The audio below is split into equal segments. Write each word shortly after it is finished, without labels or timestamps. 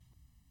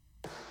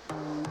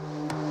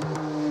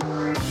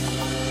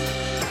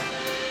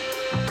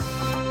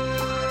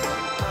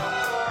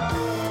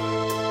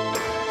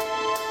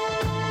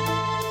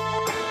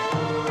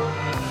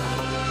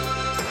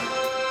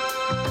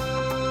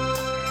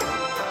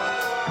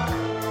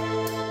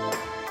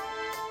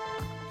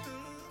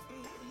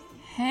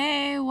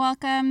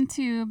welcome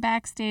to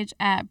Backstage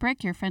at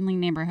Brick, your friendly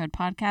neighborhood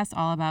podcast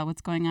all about what's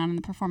going on in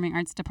the performing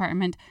arts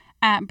department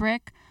at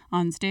Brick,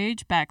 on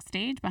stage,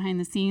 backstage, behind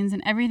the scenes,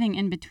 and everything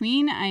in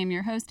between. I am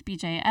your host,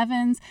 BJ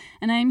Evans,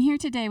 and I am here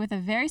today with a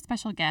very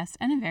special guest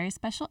and a very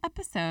special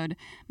episode.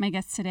 My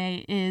guest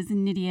today is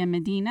Nydia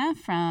Medina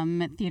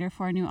from Theater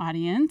for a New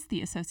Audience,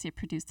 the associate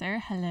producer.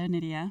 Hello,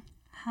 Nydia.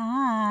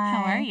 Hi.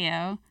 How are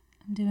you?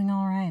 I'm doing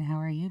all right. How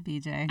are you,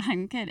 BJ?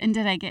 I'm good. And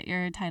did I get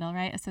your title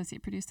right,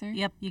 associate producer?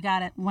 Yep, you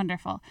got it.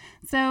 Wonderful.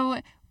 So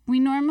we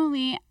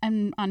normally,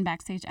 on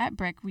Backstage at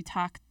Brick, we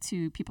talk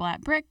to people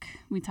at Brick.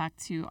 We talk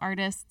to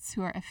artists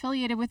who are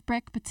affiliated with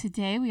Brick. But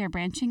today we are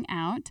branching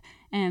out,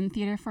 and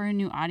Theater for a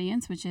New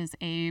Audience, which is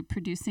a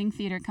producing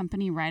theater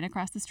company right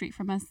across the street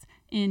from us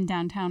in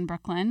downtown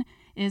Brooklyn,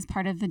 is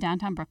part of the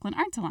Downtown Brooklyn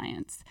Arts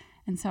Alliance.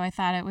 And so I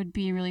thought it would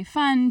be really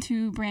fun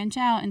to branch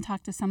out and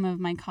talk to some of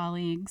my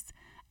colleagues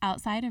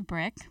outside of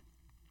Brick.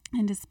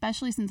 And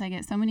especially since I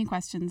get so many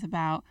questions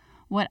about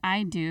what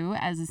I do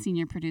as a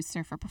senior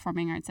producer for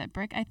performing arts at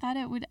Brick, I thought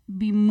it would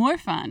be more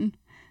fun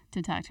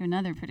to talk to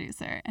another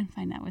producer and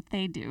find out what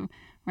they do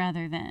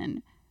rather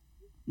than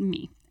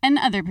me and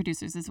other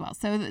producers as well.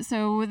 So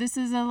this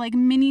is a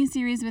mini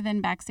series within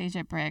Backstage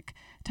at Brick,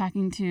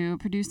 talking to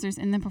producers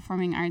in the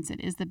performing arts. It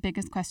is the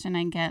biggest question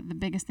I get, the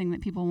biggest thing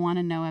that people want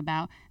to know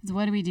about is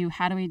what do we do?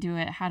 How do we do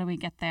it? How do we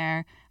get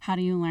there? How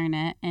do you learn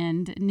it?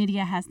 And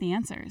Nydia has the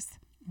answers.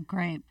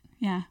 Great.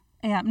 Yeah.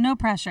 Yeah, no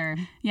pressure.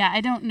 Yeah,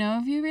 I don't know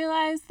if you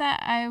realize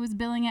that I was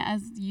billing it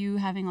as you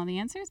having all the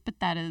answers, but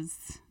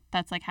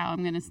that's like how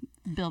I'm going to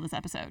bill this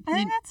episode. I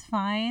think that's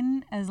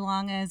fine as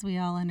long as we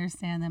all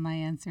understand that my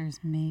answers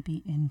may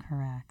be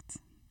incorrect.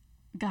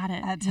 Got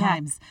it. At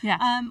times. Yeah.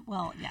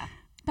 Yeah.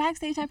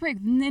 Backstage at Brick,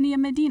 Nydia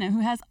Medina, who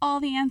has all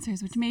the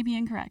answers, which may be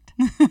incorrect.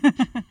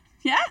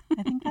 Yeah?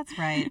 I think that's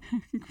right.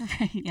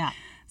 Great. Yeah.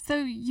 So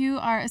you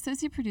are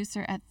associate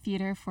producer at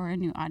Theater for a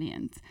New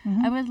Audience.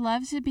 Mm-hmm. I would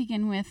love to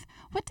begin with,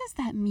 what does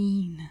that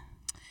mean?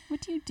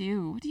 What do you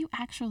do? What do you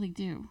actually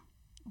do?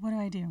 What do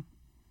I do?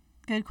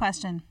 Good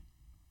question.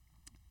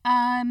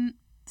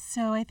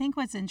 So I think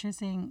what's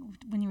interesting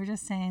when you were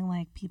just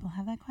saying people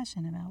have that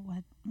question about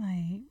what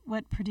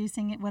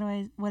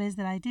is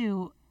that I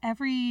do.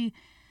 Every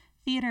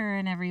theater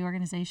and every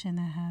organization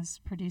that has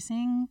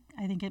producing,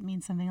 I think it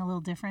means something a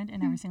little different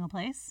in every single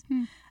place.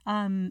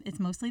 It's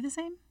mostly the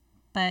same,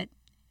 but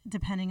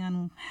depending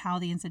on how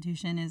the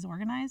institution is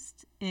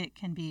organized, it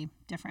can be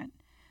different.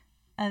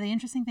 The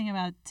interesting thing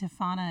about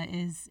Tefana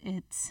is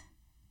it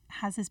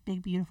has this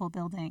big, beautiful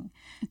building.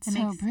 It's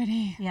so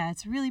pretty. Yeah,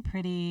 it's really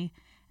pretty.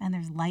 And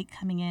there's light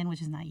coming in,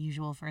 which is not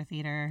usual for a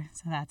theater.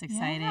 So that's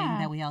exciting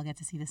that we all get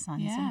to see the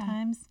sun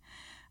sometimes.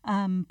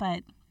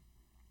 But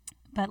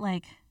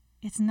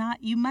it's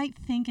not, you might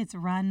think it's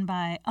run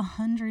by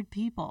 100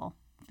 people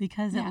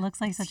because it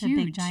looks like such a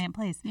big, giant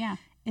place. Yeah.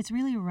 It's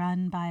really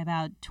run by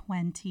about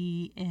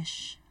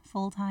 20-ish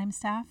full-time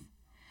staff,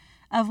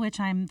 of which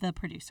I'm the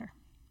producer.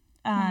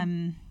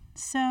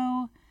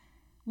 So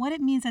what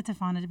it means at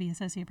Tefana to be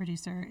associate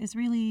producer is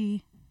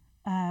really,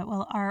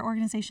 our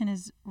organization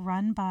is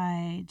run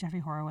by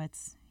Jeffrey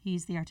Horowitz.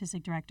 He's the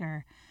artistic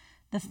director,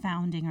 the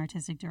founding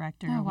artistic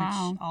director,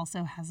 which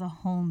also has a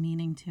whole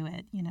meaning to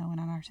it. You know, and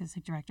an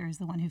artistic director is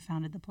the one who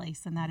founded the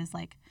place. And that is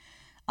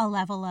a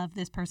level of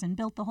this person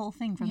built the whole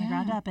thing from the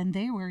ground up, and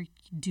they were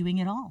doing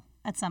it all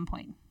at some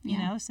point, you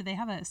know? So they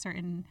have a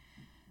certain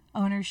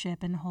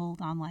ownership and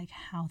hold on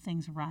how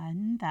things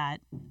run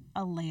that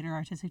a later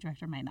artistic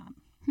director might not.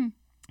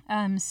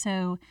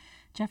 So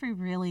Jeffrey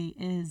really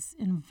is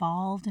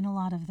involved in a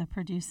lot of the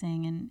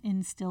producing and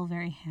in still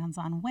very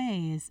hands-on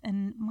ways.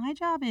 And my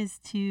job is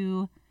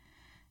to,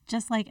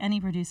 just like any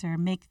producer,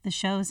 make the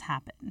shows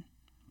happen.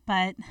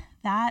 But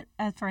that,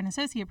 for an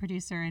associate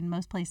producer in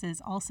most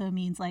places, also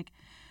means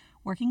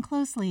working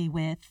closely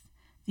with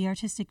the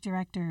artistic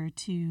director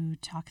to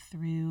talk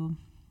through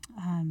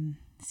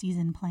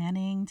season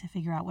planning, to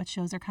figure out what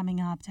shows are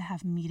coming up, to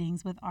have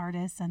meetings with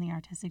artists and the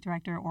artistic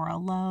director or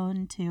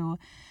alone to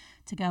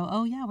go,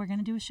 oh yeah, we're going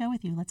to do a show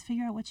with you. Let's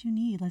figure out what you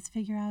need. Let's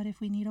figure out if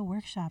we need a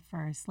workshop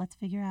first. Let's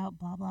figure out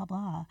blah, blah,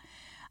 blah.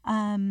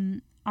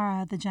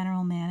 The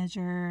general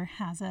manager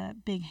has a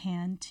big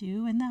hand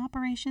too in the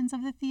operations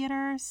of the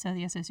theater. So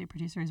the associate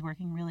producer is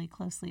working really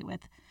closely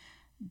with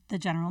the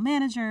general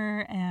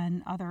manager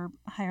and other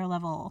higher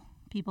level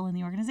people in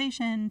the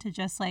organization to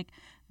just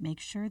make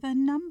sure the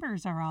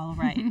numbers are all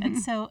right. And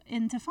so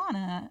in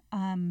Tefana,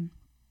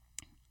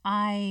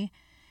 I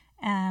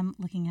am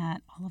looking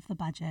at all of the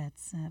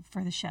budgets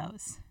for the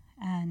shows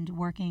and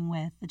working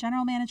with the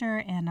general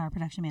manager and our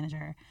production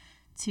manager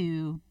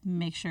to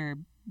make sure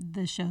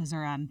the shows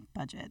are on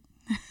budget.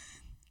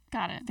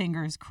 Got it.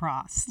 Fingers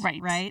crossed.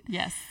 Right.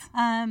 Yes.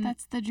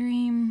 That's the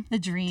dream. The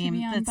dream. To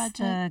be on That's budget.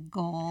 the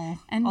goal.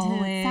 And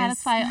always. to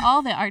satisfy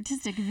all the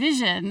artistic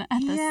vision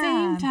at the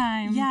same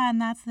time. Yeah,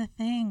 and that's the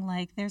thing.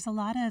 There's a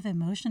lot of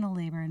emotional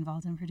labor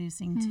involved in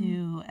producing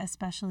too,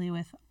 especially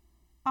with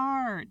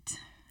art.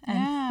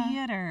 And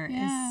theater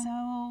is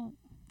so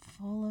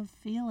full of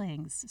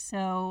feelings.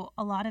 So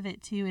a lot of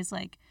it too is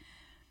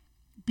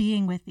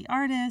being with the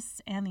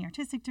artists and the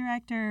artistic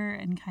director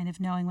and kind of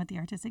knowing what the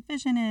artistic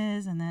vision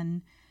is, and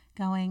then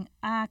going,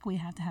 we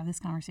have to have this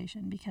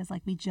conversation because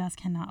like we just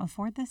cannot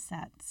afford this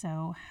set.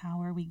 So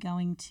how are we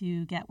going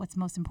to get what's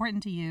most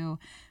important to you,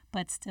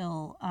 but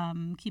still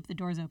keep the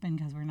doors open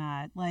because we're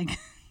not like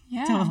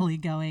totally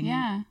going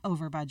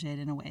over budget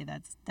in a way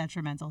that's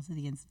detrimental to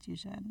the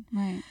institution.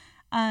 Right.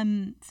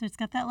 So it's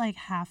got that like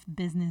half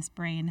business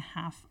brain,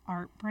 half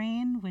art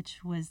brain, which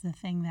was the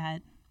thing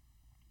that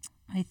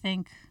I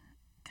think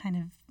kind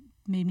of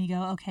made me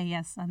go, okay,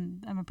 yes,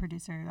 I'm a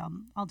producer.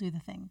 I'll do the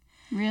thing.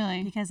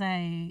 Really? Because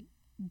I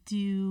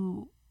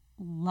do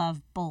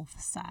love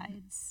both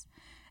sides.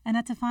 And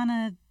at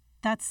Tofana,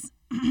 that's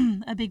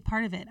a big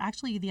part of it.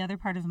 Actually, the other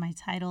part of my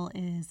title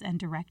is and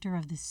director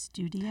of the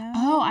studio.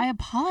 Oh, I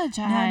apologize.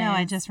 No,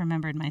 I just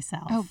remembered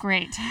myself. Oh,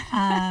 great.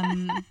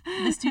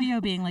 The studio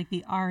being like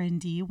the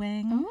R&D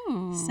wing.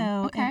 Ooh,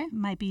 so okay. it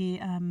might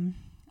be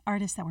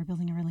artists that we're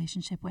building a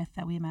relationship with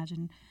that we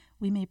imagine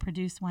we may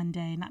produce one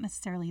day, not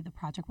necessarily the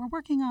project we're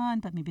working on,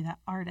 but maybe that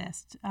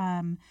artist.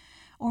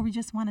 Or we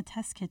just want a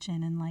test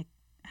kitchen and like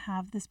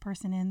have this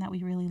person in that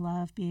we really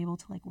love be able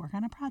to like work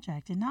on a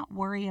project and not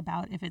worry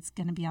about if it's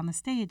going to be on the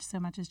stage so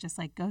much as just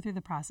like go through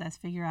the process,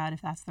 figure out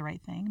if that's the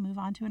right thing, move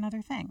on to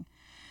another thing.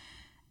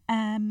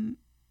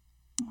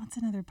 What's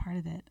another part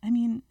of it? I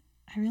mean,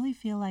 I really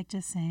feel like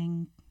just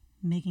saying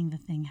making the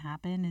thing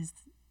happen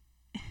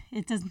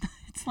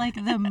it's like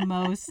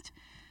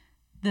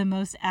the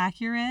most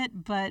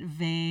accurate but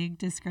vague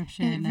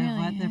description of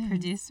what the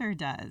producer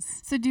does.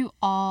 So do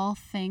all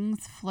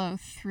things flow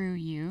through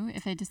you?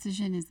 If a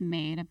decision is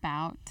made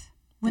about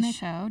the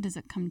show, does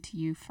it come to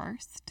you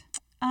first?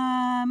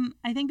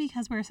 I think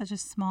because we're such a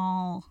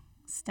small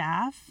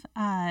staff,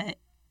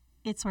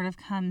 it sort of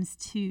comes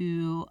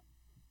to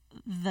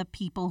the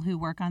people who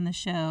work on the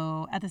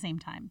show at the same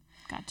time.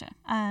 Gotcha.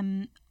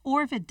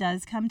 Or if it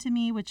does come to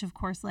me, which of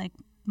course like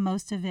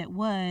most of it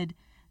would,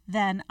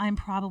 then I'm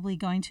probably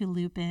going to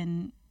loop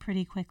in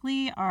pretty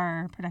quickly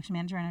our production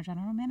manager and our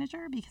general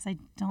manager because I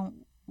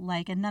don't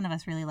like, and none of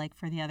us really like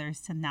for the others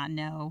to not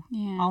know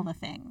all the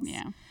things.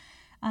 Yeah.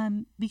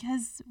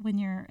 Because when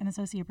you're an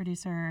associate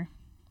producer,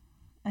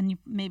 and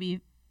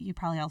maybe you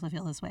probably also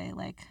feel this way,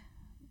 like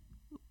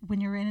when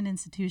you're in an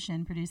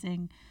institution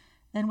producing,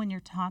 then when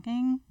you're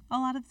talking a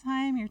lot of the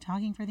time, you're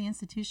talking for the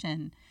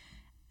institution.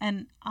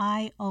 And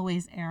I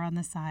always err on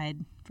the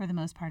side, for the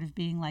most part, of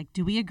being like,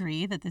 do we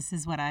agree that this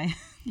is what that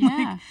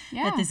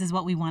this is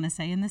what we want to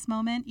say in this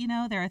moment? You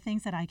know, there are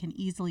things that I can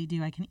easily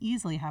do. I can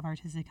easily have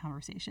artistic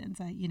conversations.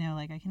 I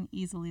can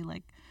easily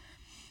like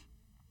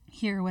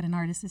hear what an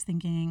artist is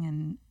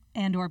thinking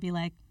and or be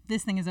like,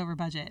 this thing is over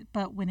budget.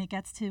 But when it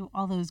gets to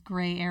all those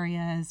gray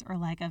areas or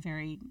like a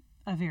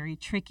very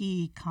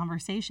tricky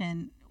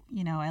conversation,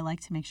 you know, I like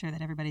to make sure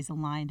that everybody's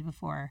aligned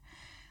before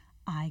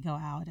I go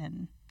out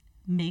and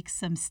make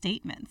some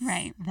statements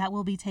that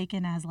will be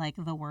taken as like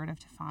the word of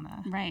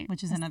Tofana,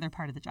 which is another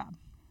part of the job.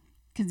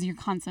 Because you're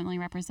constantly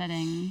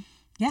representing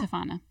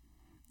Tofana.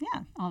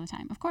 Yeah. All the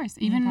time, of course.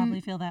 You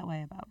probably feel that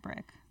way about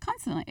Brick.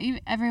 Constantly.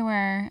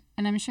 Everywhere,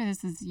 and I'm sure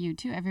this is you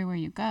too, everywhere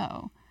you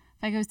go.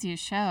 If I go see a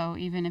show,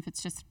 even if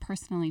it's just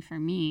personally for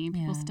me,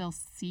 people still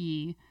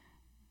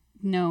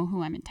know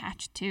who I'm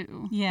attached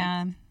to.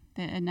 Yeah.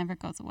 Like, it never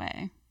goes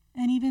away.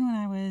 And even when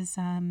I was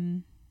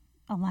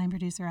a line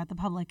producer at the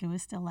Public, it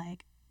was still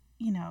like,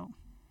 you know,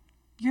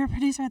 you're a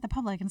producer at the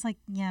Public. And it's like,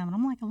 yeah, but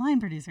I'm like a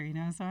line producer, you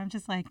know, so I'm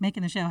just like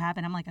making the show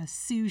happen. I'm like a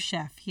sous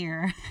chef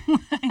here,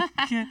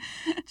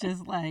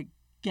 just like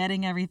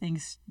getting everything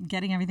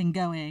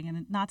going.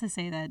 And not to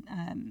say that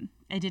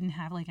I didn't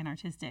have like an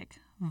artistic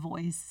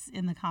voice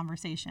in the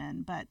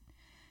conversation, but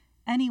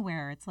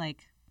anywhere it's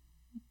like,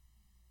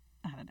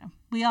 I don't know.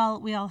 We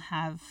all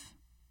have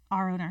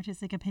our own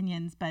artistic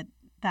opinions, but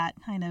that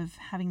kind of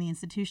having the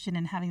institution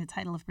and having the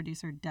title of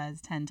producer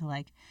does tend to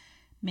like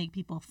make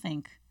people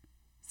think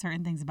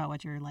certain things about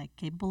what you're like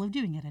capable of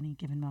doing at any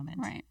given moment.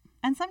 Right.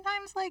 And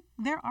sometimes like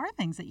there are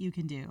things that you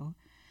can do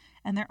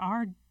and there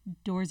are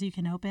doors you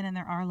can open and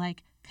there are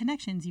like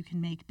connections you can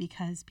make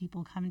because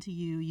people come to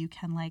you. You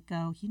can like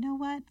go, you know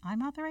what? I'm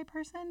not the right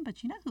person,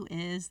 but you know who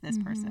is this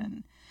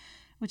person,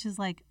 which is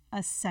like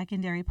a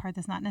secondary part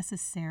that's not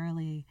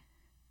necessarily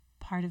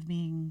part of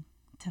being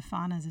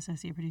Tofana's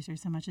associate producer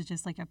so much as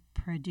just like a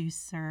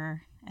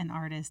producer and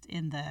artist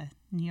in the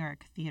New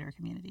York theater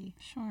community.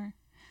 Sure.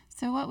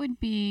 So what would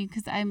be,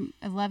 because I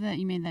love that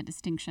you made that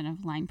distinction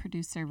of line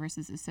producer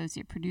versus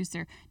associate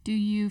producer. Do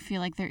you feel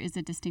like there is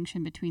a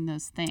distinction between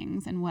those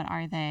things, and what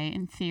are they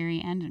in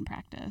theory and in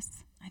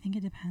practice? I think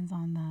it depends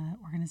on the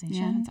organization.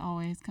 Yeah, it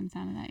always comes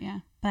down to that, yeah.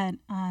 But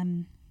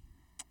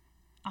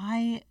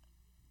I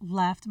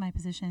left my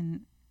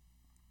position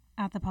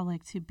at the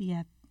Public to be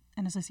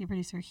an associate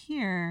producer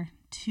here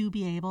to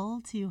be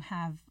able to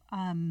have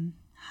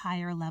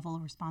higher level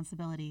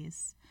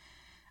responsibilities,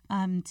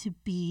 to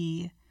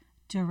be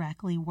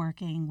directly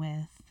working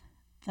with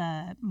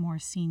the more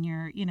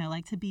senior, you know,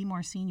 like to be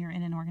more senior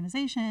in an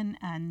organization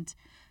and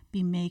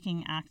be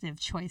making active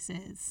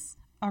choices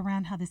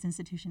around how this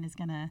institution is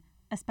going to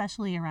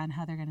especially around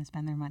how they're going to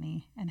spend their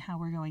money and how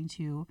we're going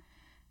to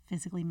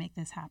physically make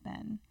this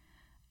happen.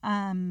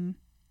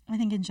 I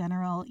think in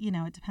general,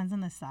 it depends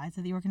on the size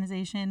of the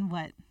organization,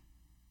 what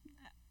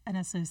an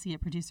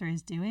associate producer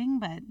is doing,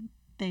 but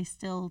they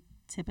still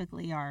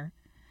typically are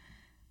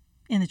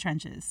in the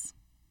trenches,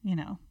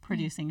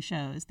 producing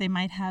shows. They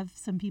might have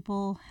some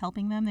people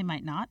helping them. They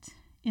might not.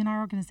 In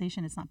our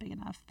organization, it's not big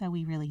enough that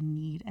we really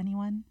need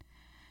anyone.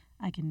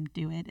 I can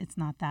do it. It's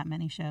not that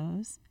many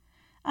shows.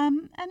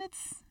 And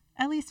it's,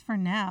 at least for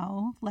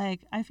now,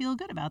 I feel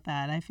good about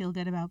that. I feel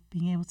good about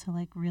being able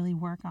to really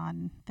work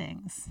on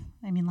things.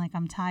 I mean,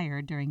 I'm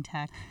tired during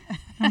tech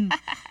and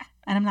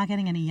I'm not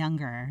getting any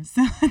younger.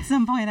 So at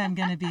some point I'm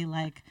going to be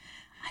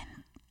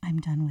I'm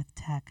done with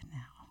tech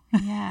now.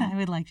 Yeah. I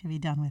would like to be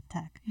done with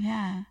tech.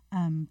 Yeah.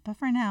 But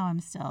for now I'm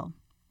still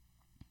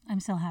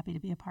happy to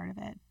be a part of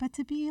it. But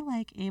to be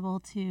able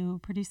to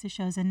produce the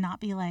shows and not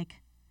be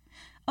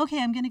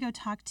okay, I'm going to go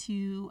talk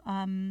to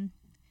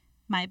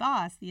my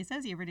boss, the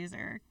associate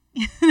producer,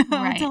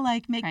 right.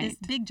 to make this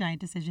big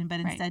giant decision, but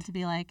instead to be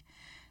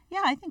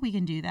yeah, I think we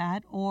can do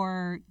that.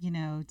 Or,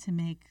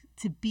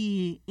 to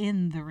be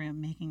in the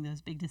room making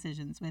those big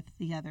decisions with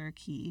the other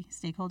key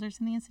stakeholders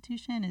in the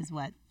institution is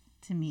what,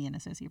 to me, an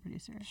associate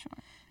producer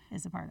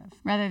is a part of.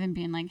 Rather than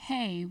being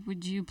hey,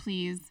 would you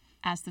please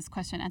ask this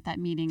question at that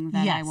meeting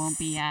that I won't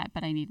be at,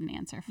 but I need an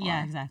answer for.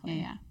 Yeah, exactly.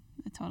 Yeah,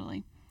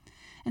 totally.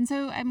 And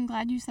so I'm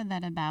glad you said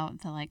that about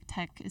the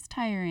tech is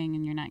tiring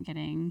and you're not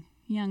getting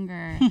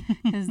younger,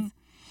 because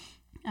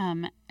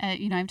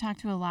I've talked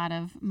to a lot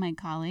of my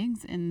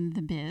colleagues in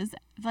the biz.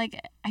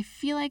 I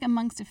feel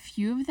amongst a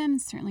few of them,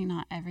 certainly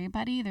not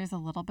everybody, there's a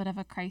little bit of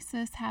a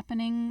crisis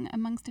happening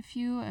amongst a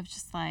few of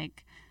just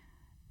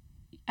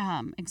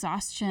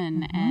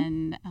exhaustion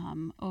and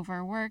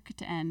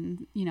overworked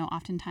and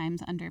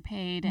oftentimes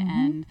underpaid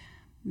and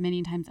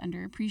many times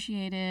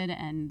underappreciated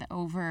and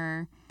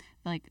over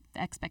the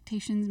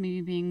expectations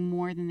maybe being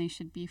more than they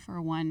should be for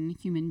one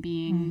human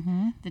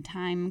being. The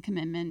time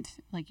commitment,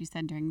 like you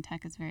said, during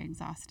tech is very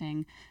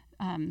exhausting.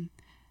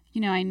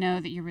 I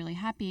know that you're really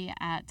happy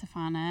at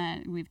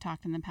Tofana. We've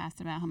talked in the past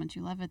about how much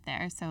you love it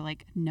there. So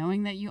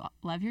knowing that you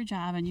love your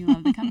job and you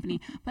love the company,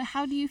 but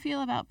how do you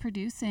feel about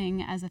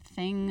producing as a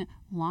thing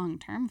long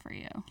term for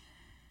you?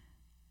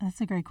 That's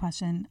a great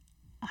question.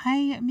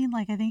 I mean,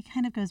 I think it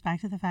kind of goes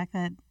back to the fact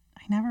that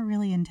I never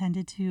really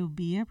intended to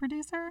be a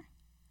producer,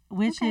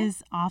 which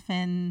is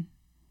often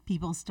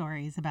people's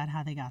stories about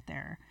how they got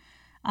there.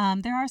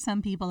 There are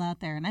some people out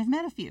there, and I've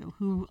met a few,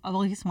 who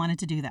always wanted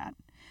to do that.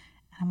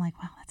 And I'm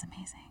wow, that's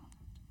amazing.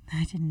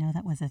 I didn't know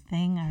that was a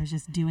thing. I was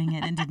just doing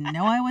it and didn't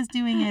know I was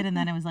doing it. And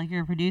then it was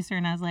you're a producer.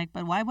 And I was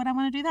but why would I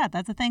want to do that?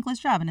 That's a thankless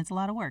job and it's a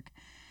lot of work.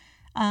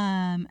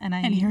 And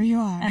here you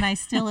are. And I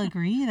still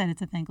agree that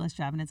it's a thankless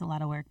job and it's a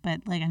lot of work.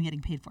 But I'm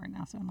getting paid for it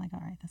now. So I'm all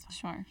right, that's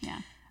fine. Sure,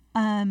 yeah.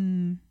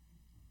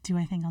 Do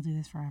I think I'll do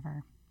this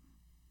forever?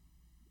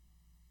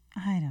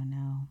 I don't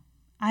know.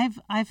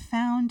 I've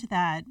found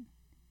that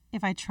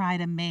if I try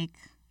to make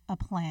a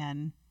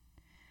plan,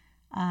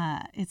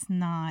 it's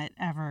not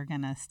ever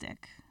gonna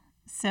stick.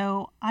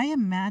 So I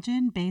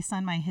imagine, based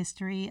on my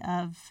history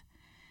of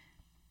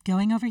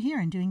going over here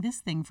and doing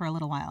this thing for a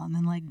little while and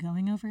then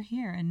going over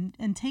here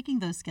and taking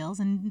those skills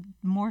and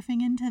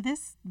morphing into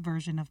this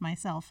version of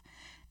myself,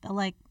 that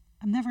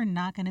I'm never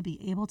not going to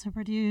be able to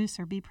produce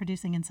or be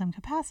producing in some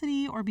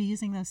capacity or be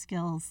using those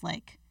skills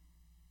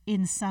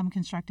in some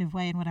constructive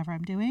way in whatever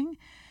I'm doing.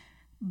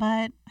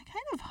 But I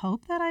kind of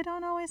hope that I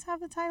don't always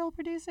have the title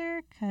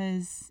producer,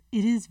 because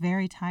it is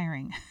very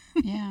tiring.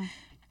 Yeah.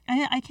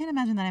 I can't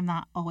imagine that I'm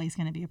not always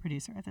going to be a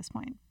producer at this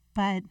point.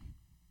 But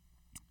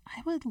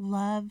I would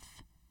love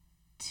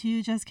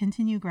to just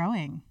continue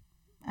growing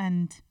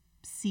and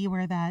see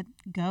where that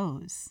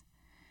goes.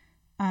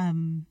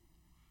 I've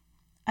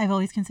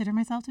always considered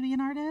myself to be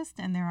an artist,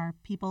 and there are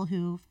people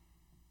who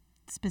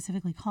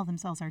specifically call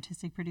themselves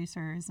artistic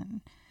producers,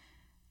 and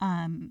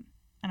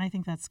I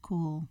think that's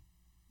cool.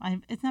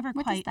 What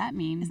does that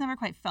mean? It's never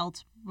quite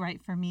felt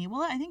right for me.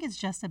 Well, I think it's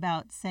just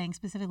about saying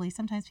specifically,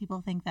 sometimes people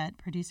think that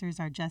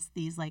producers are just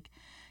these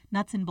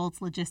nuts and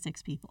bolts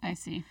logistics people. I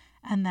see.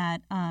 And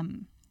that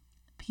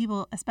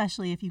people,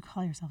 especially if you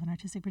call yourself an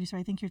artistic producer,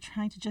 I think you're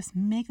trying to just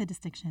make the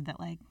distinction that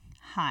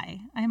hi,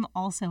 I'm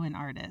also an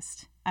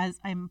artist, as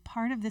I'm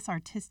part of this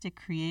artistic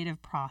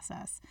creative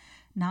process,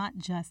 not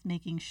just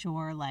making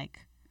sure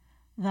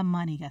the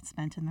money gets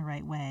spent in the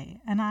right way.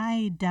 And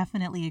I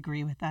definitely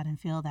agree with that and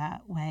feel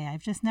that way.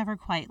 I've just never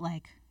quite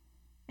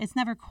it's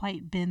never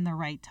quite been the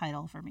right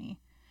title for me.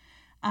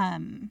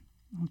 And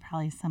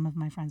probably some of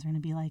my friends are going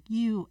to be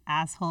you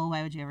asshole,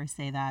 why would you ever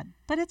say that?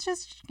 But it's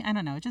just, I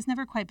don't know, it's just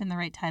never quite been the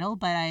right title.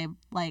 But I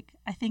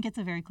think it's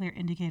a very clear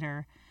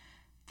indicator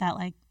that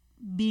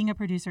being a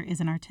producer is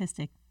an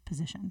artistic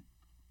position.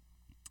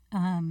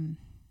 And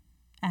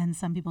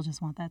some people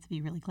just want that to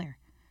be really clear.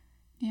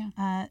 Yeah.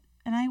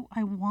 And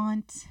I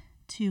want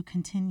to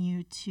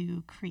continue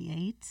to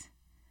create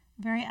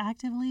very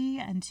actively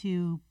and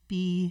to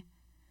be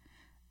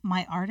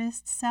my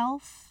artist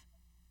self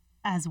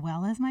as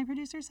well as my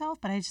producer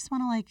self. But I just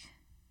want to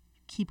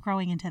keep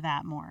growing into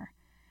that more.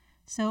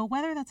 So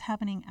whether that's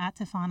happening at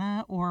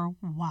Tofana or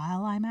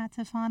while I'm at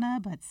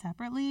Tofana, but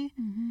separately,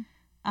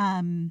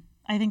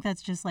 I think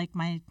that's just like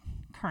my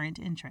current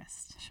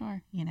interest.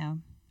 Sure. You know?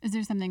 Is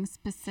there something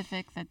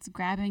specific that's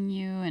grabbing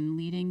you and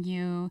leading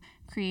you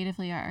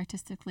creatively or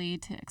artistically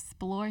to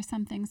explore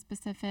something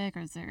specific?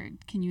 Or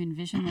can you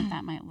envision what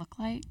that might look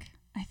like?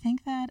 I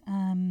think that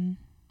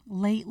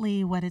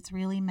lately what it's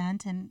really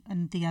meant,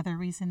 and the other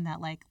reason that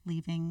like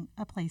leaving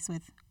a place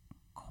with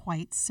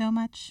quite so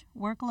much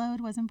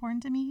workload was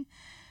important to me,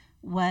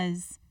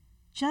 was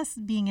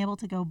just being able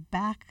to go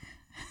back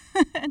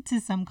to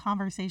some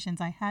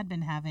conversations I had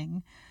been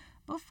having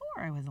before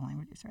I was a line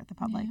producer at the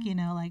Public, you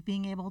know, like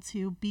being able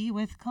to be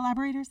with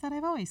collaborators that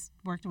I've always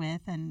worked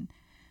with and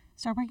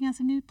start working on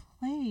some new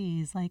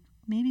plays, like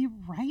maybe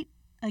write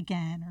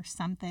again or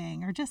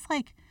something, or just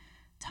like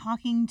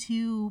talking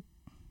to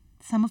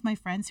some of my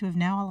friends who have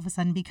now all of a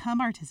sudden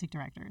become artistic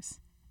directors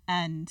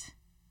and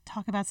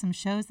talk about some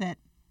shows that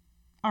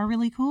are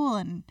really cool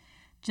and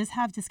just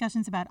have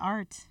discussions about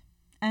art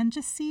and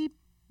just see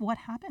what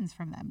happens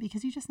from them,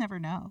 because you just never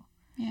know.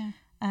 Yeah.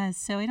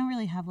 So I don't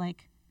really have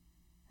like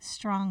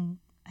strong,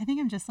 I think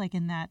I'm just like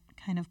in that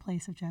kind of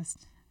place of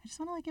just, I just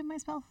want to like give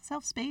myself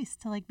space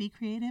to like be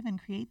creative and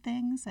create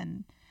things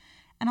and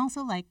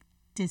also like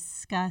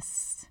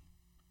discuss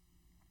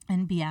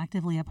and be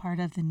actively a part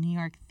of the New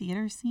York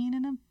theater scene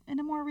in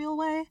a more real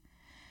way,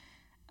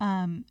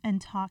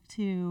 and talk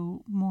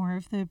to more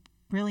of the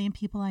brilliant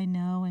people I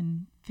know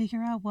and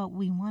figure out what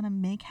we want to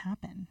make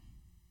happen.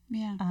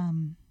 Yeah.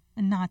 And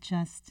not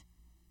just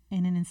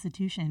in an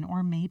institution,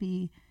 or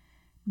maybe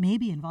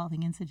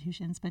involving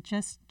institutions, but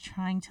just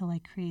trying to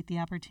like create the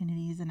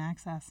opportunities and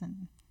access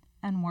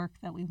and work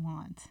that we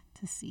want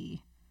to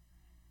see.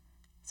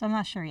 So I'm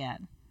not ssure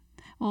yet.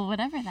 Well,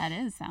 whatever that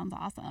is sounds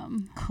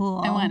awesome.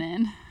 Cool. I want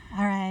in.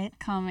 All right.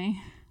 Call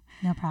me.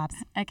 No props.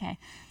 Okay.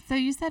 So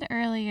you said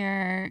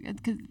earlier,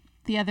 because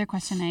the other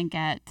question I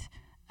get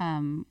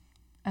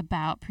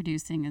about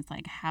producing is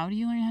like, how do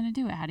you learn how to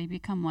do it? How do you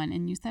become one?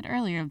 And you said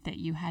earlier that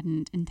you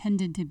hadn't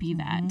intended to be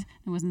that.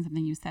 It wasn't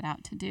something you set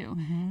out to do.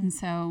 And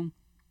so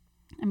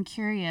I'm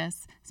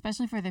curious,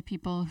 especially for the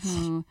people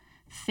who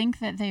think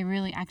that they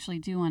really actually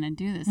do want to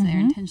do this, they're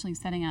intentionally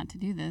setting out to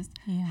do this.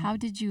 Yeah. How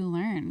did you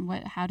learn?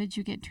 How did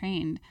you get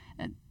trained?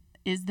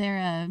 Is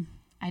there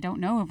I don't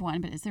know of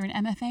one, but is there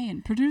an MFA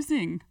in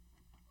producing?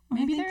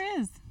 Maybe there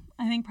is.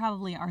 I think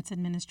probably arts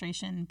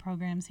administration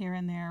programs here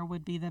and there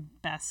would be the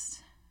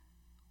best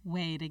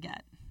way to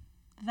get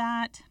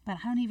that, but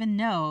I don't even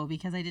know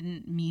because I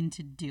didn't mean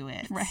to do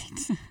it.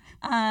 Right.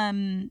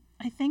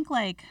 I think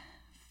like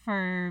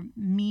for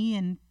me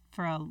and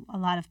for a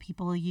lot of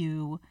people,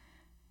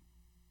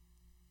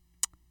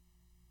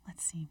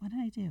 let's see, what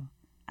did I do?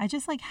 I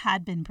just like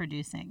had been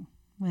producing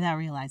without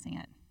realizing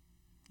it.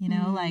 You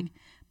know, like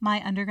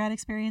my undergrad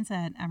experience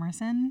at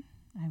Emerson,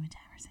 I went to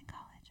Emerson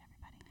College,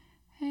 everybody.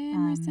 Hey,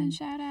 Emerson,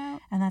 shout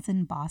out. And that's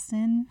in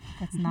Boston.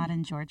 That's not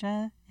in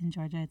Georgia. In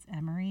Georgia, it's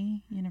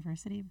Emory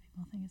University.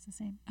 People think it's the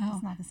same. Oh,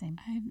 it's not the same.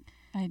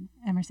 I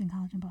Emerson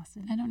College in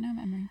Boston. I don't know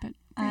Emory, but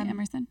great,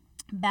 Emerson.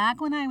 Back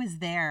when I was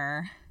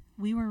there,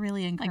 we were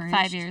really encouraged.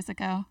 Like 5 years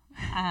ago.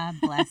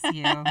 Bless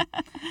you.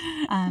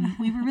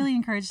 We were really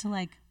encouraged to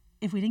like,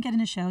 if we didn't get in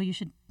a show, you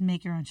should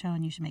make your own show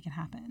and you should make it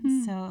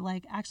happen. So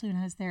like actually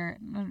when I was there,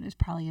 it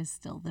probably is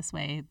still this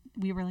way.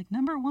 We were like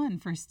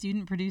 #1 for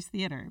student produced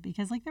theater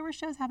because like there were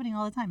shows happening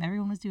all the time.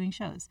 Everyone was doing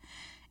shows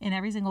in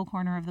every single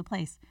corner of the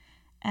place.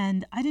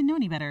 And I didn't know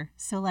any better.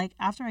 So like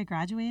after I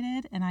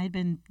graduated and I had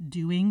been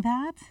doing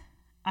that,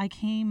 I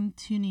came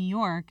to New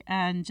York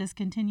and just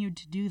continued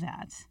to do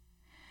that.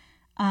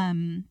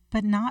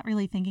 But not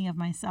really thinking of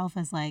myself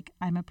as like,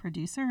 I'm a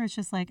producer. It's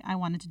just like, I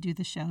wanted to do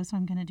the show, so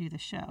I'm going to do the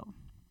show.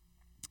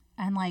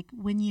 And like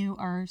when you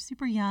are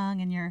super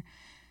young and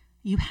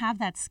you have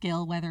that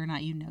skill, whether or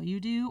not you know you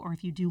do, or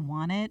if you do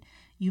want it,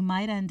 you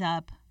might end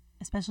up,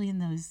 especially in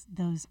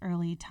those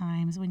early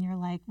times when you're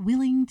like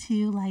willing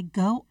to like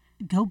go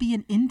be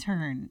an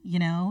intern, you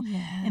know,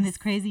 in this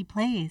crazy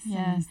place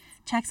and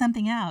check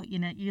something out. You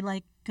know, you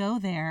like go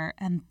there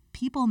and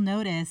people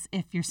notice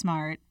if you're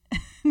smart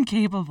and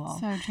capable.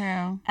 So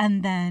true.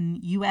 And then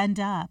you end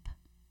up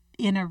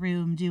in a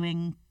room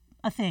doing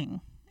a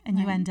thing. And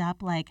you end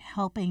up like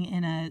helping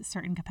in a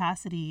certain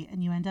capacity,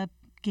 and you end up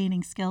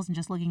gaining skills and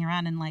just looking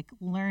around and like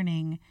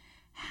learning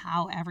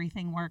how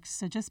everything works.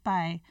 So just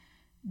by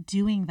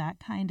doing that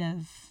kind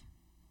of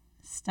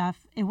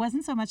stuff, it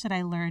wasn't so much that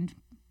I learned,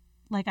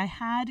 like I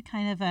had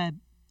kind of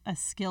a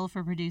skill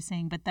for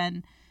producing, but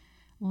then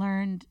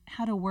learned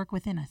how to work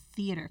within a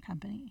theater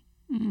company,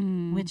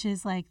 which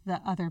is like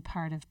the other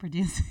part of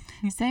producing.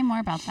 Say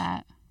more about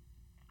that.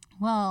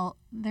 Well,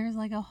 there's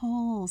like a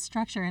whole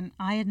structure, and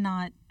I had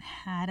not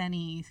had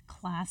any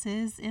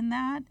classes in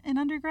that in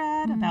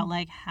undergrad about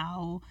like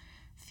how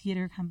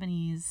theater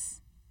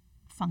companies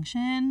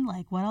function,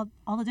 like what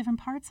all the different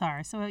parts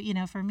are. So, you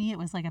know, for me, it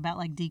was like about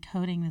like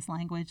decoding this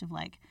language of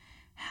like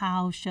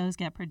how shows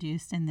get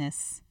produced in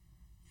this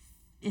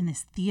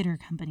theater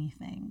company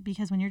thing.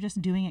 Because when you're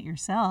just doing it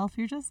yourself,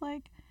 you're just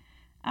like,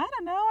 I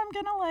don't know, I'm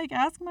going to like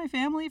ask my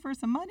family for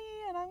some money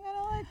and I'm going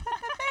to like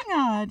put the thing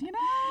on, you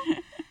know?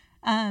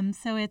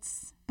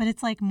 But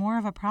it's like more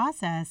of a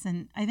process.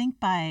 And I think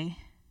by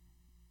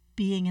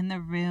being in the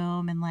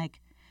room and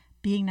like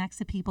being next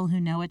to people who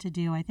know what to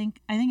do, I think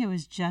it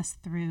was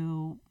just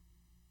through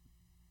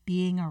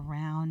being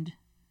around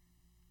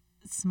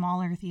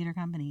smaller theater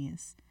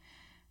companies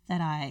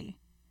that I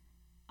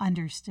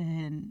understood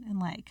and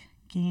like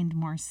gained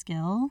more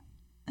skill.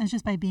 And it's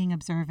just by being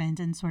observant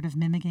and sort of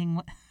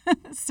mimicking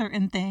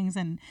certain things.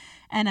 And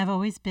I've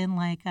always been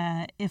like,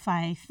 if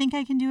I think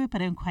I can do it,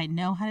 but I don't quite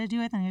know how to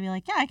do it, then I'm going to be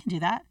like, yeah, I can do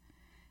that.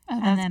 Oh,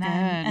 that's good.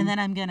 And then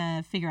I'm going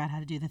to figure out how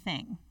to do the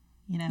thing,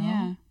 you know?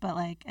 Yeah. But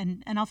like,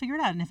 and I'll figure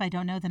it out. And if I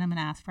don't know, then I'm going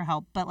to ask for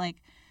help. But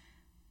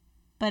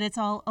it's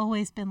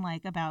always been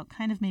like about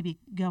kind of maybe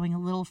going a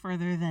little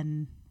further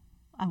than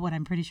what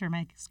I'm pretty sure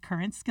my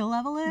current skill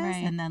level is.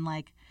 Right. And then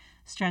like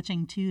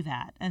stretching to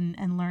that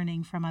and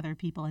learning from other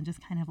people and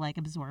just kind of like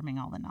absorbing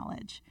all the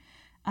knowledge.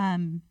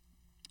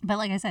 But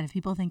like I said, if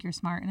people think you're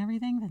smart and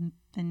everything,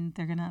 then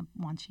they're going to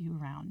want you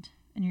around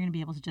and you're going to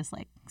be able to just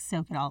like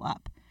soak it all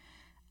up.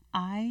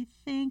 I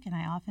think, and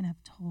I often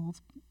have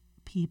told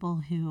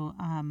people who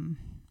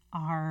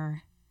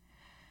are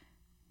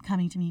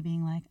coming to me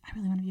being like, I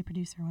really want to be a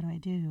producer. What do I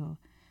do?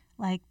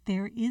 Like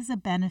there is a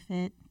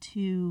benefit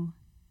to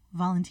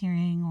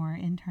volunteering or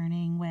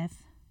interning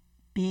with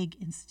big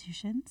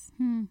institutions.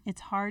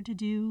 It's hard to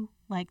do,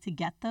 like to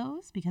get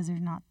those because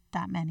there's not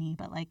that many,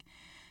 but like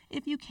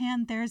if you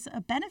can, there's a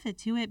benefit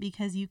to it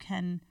because you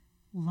can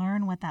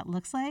learn what that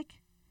looks like.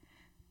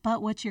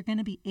 But what you're going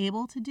to be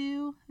able to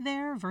do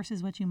there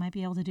versus what you might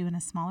be able to do in a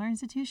smaller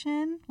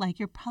institution, like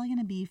you're probably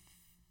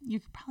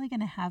going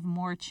to have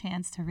more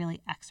chance to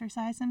really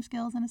exercise some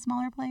skills in a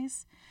smaller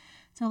place.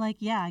 So like,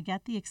 yeah,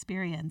 get the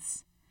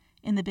experience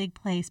in the big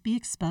place, be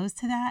exposed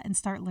to that and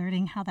start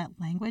learning how that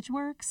language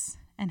works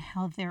and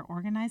how they're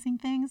organizing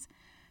things.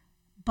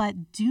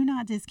 But do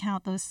not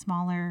discount those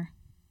smaller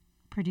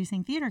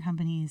producing theater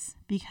companies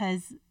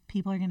because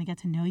people are going to get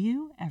to know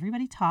you.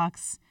 Everybody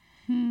talks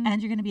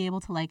and you're going to be able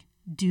to like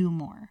do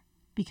more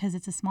because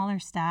it's a smaller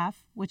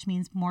staff, which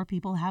means more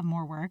people have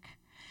more work.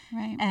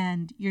 Right.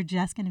 And you're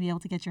just going to be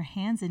able to get your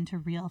hands into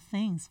real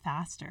things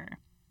faster.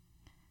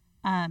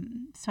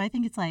 So I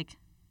think it's like,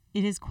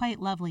 it is quite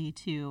lovely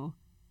to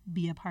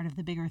be a part of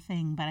the bigger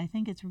thing, but I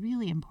think it's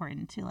really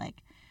important to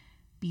like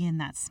be in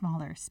that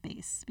smaller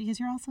space because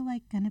you're also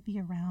like going to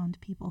be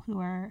around people who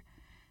are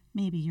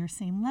maybe your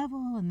same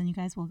level and then you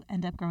guys will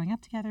end up growing up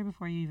together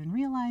before you even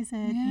realize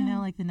it. Yeah. You know,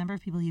 like the number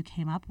of people you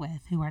came up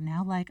with who are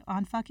now like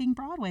on fucking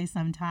Broadway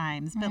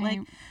sometimes, but like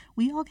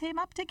we all came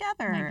up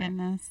together. My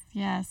goodness.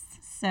 Yes.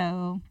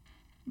 So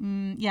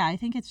yeah, I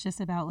think it's just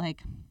about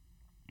like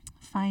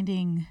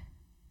finding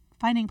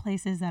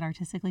places that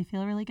artistically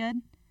feel really good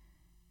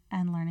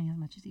and learning as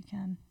much as you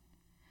can.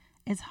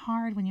 It's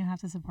hard when you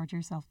have to support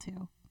yourself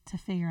too, to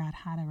figure out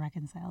how to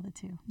reconcile the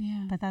two.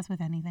 Yeah. But that's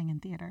with anything in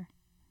theater,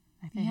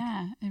 I think.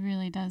 Yeah, it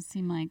really does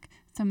seem like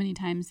so many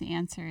times the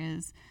answer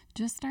is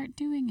just start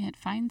doing it.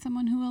 Find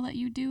someone who will let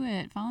you do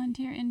it.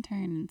 Volunteer,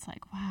 intern. It's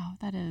like, wow,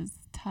 that is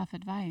tough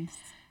advice.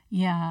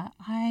 Yeah,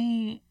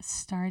 I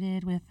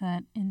started with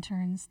that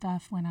intern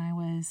stuff when I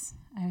was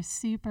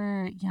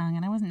super young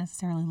and I wasn't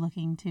necessarily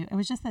looking to. It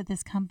was just that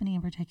this company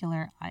in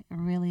particular I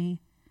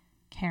really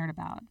cared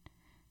about.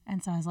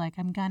 And so I was like,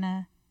 I'm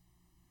gonna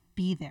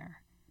be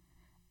there.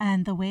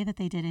 And the way that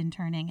they did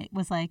interning, it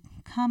was like,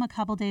 come a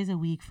couple days a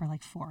week for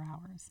like 4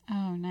 hours.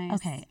 Oh, nice.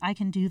 Okay, I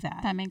can do that.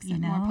 That makes it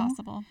more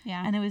possible.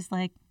 Yeah. And it was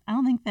like, I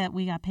don't think that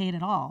we got paid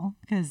at all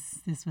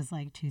because this was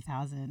like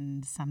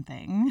 2000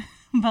 something,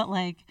 but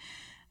like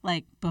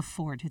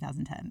before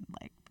 2010,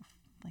 like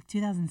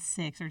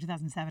 2006 or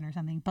 2007 or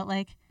something. But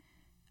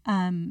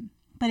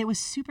but it was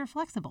super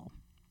flexible.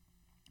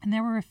 And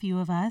there were a few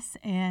of us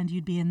and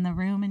you'd be in the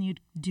room and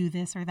you'd do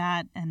this or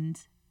that. And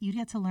you'd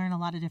get to learn a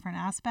lot of different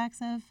aspects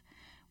of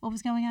what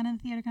was going on in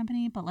the theater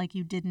company. But like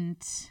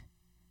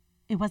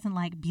it wasn't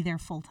like be there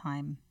full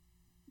time,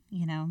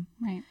 you know?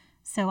 Right.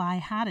 So I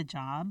had a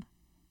job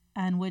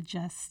and would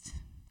just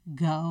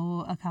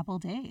go a couple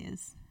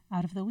days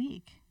out of the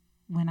week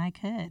when I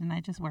could. And I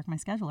just worked my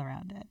schedule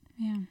around it.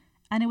 Yeah.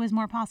 And it was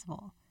more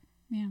possible.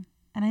 Yeah.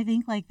 And I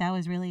think like that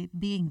was really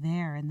being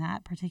there in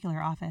that particular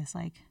office,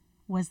 like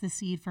was the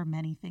seed for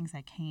many things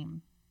that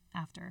came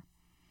after.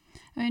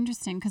 Oh,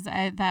 interesting, because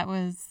that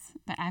was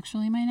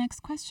actually my next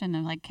question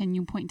of like, can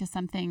you point to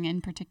something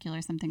in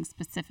particular, something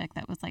specific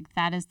that was like,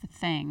 that is the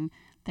thing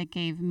that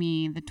gave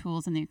me the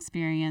tools and the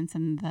experience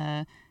and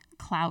the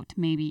clout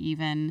maybe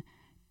even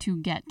to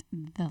get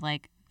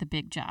the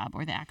big job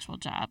or the actual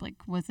job?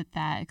 Like, was it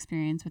that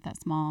experience with that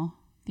small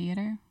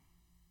theater?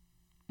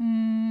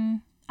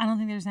 I don't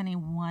think there's any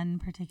one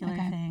particular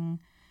thing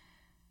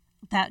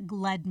that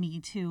led me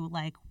to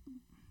like,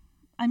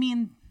 I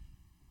mean,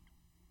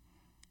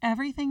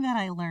 everything that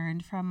I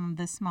learned from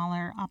the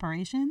smaller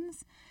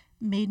operations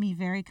made me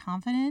very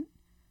confident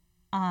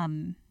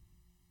in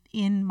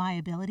my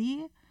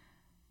ability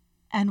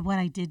and what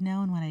I did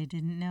know and what I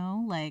didn't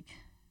know, like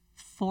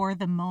for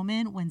the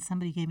moment when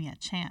somebody gave me a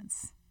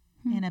chance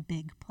in a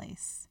big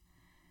place.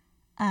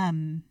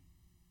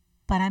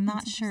 But I'm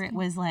not sure it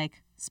was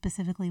like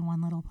specifically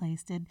one little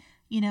place it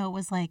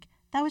was like,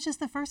 that was just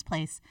the first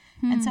place.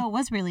 And so it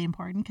was really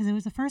important because it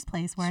was the first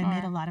place where I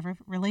made a lot of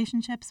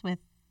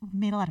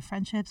made a lot of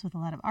friendships with a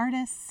lot of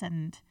artists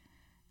and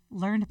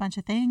learned a bunch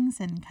of things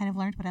and kind of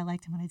learned what I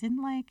liked and what I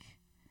didn't like.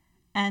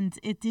 And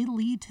it did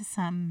lead to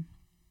some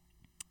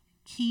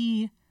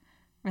key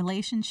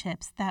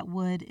relationships that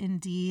would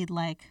indeed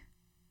like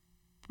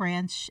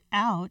branch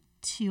out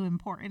to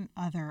important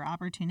other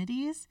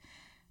opportunities.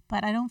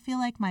 But I don't feel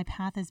like my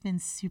path has been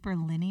super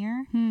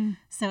linear.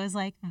 So it was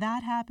like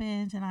that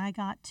happened and I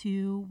got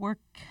to work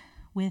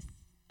with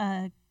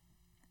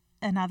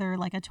another,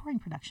 like a touring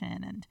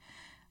production and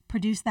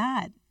produce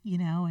that,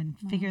 and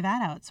figure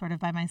that out sort of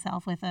by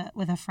myself with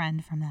a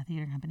friend from that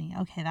theater company.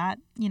 Okay, that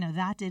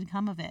did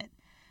come of it.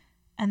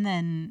 And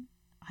then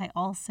I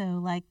also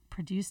like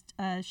produced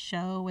a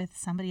show with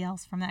somebody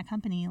else from that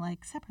company,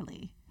 like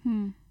separately,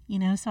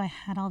 so I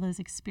had all those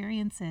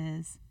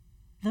experiences.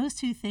 Those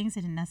two things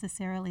didn't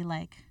necessarily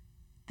like,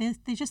 they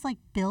just like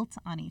built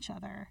on each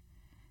other.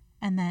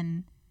 And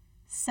then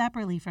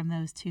separately from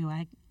those two,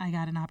 I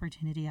got an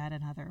opportunity at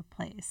another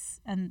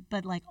place.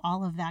 But like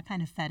all of that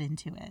kind of fed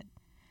into it.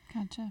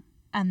 Gotcha.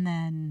 And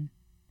then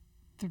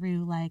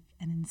through like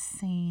an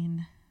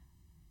insane,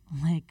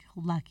 like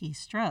lucky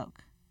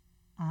stroke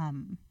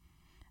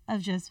of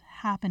just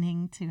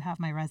happening to have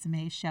my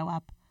resume show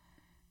up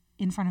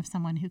in front of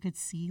someone who could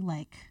see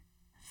like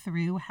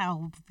through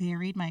how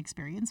varied my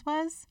experience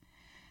was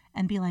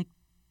and be like,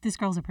 this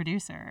girl's a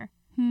producer.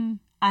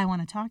 I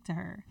want to talk to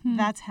her.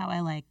 That's how I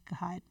like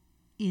got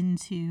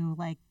into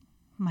like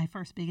my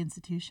first big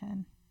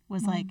institution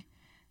was like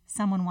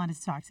someone wanted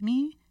to talk to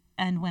me.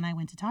 And when I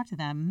went to talk to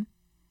them,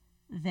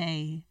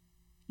 they,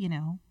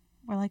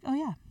 were like, oh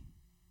yeah,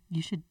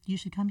 you should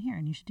come here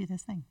and you should do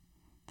this thing.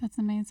 That's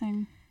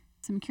amazing.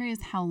 So I'm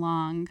curious how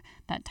long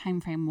that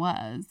time frame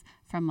was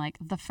from like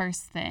the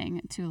first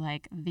thing to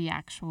like the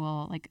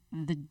actual, like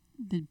the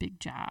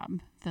big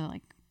job, the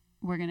like,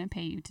 we're going to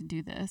pay you to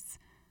do this.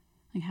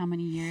 Like how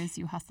many years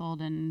you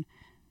hustled and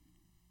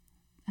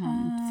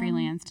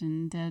freelanced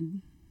and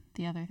did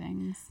the other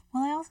things.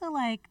 Well, I also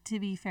like, to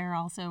be fair,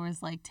 also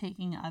was like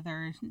taking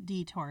other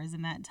detours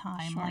in that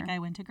time. Sure. Like I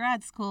went to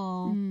grad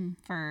school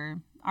for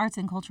arts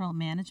and cultural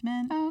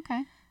management. Oh,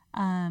 okay.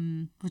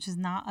 Which is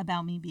not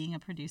about me being a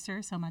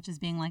producer so much as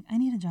being like, I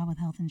need a job with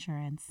health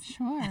insurance.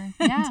 Sure.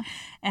 Yeah.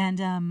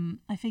 And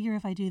I figure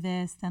if I do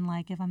this, then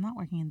like if I'm not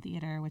working in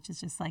theater, which is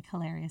just like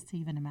hilarious to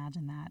even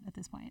imagine that at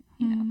this point,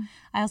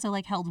 I also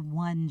like held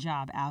one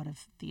job out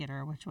of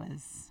theater, which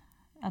was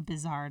a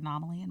bizarre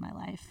anomaly in my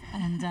life.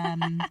 And,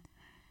 and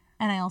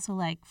I also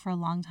like for a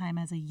long time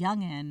as a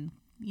youngin,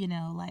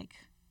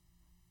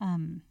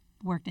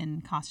 worked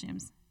in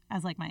costumes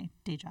as like my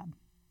day job.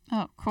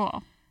 Oh,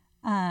 cool.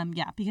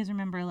 Yeah, because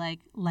remember,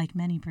 like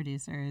many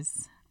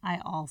producers, I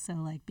also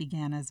like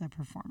began as a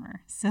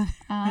performer. So it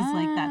was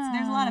like that. So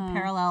there's a lot of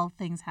parallel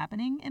things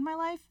happening in my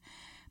life.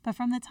 But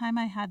from the time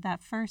I had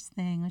that first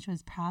thing, which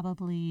was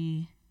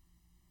probably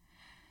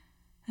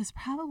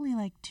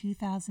like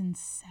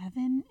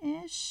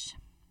 2007-ish.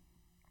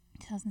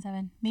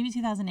 2007, maybe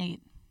 2008.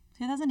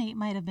 2008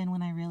 might have been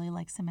when I really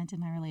like cemented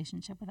my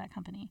relationship with that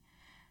company,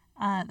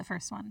 the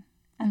first one.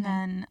 And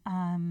then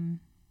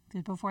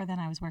before then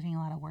I was working a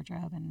lot of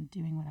wardrobe and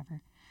doing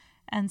whatever.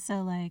 And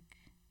so like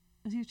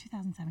it was either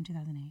 2007,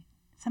 2008,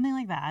 something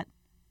like that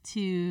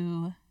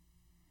to,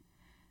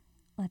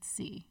 let's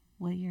see,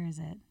 what year is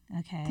it?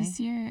 Okay. This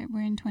year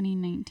we're in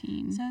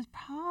 2019. So it's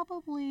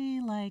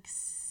probably like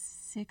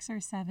 6 or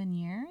 7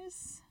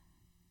 years.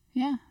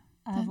 Yeah.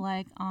 Of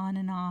like on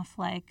and off,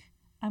 like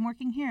I'm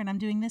working here and I'm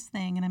doing this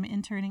thing and I'm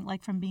interning,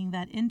 like from being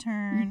that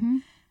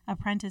intern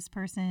apprentice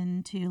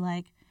person to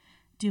like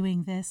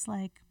doing this,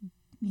 like,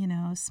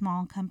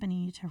 small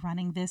company to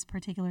running this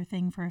particular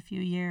thing for a few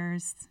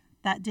years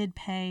that did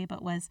pay,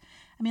 but was,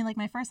 like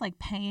my first like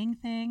paying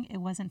thing, it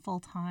wasn't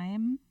full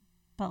time,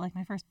 but like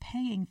my first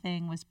paying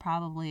thing was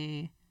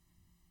probably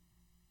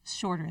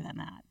shorter than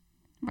that.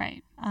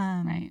 Right.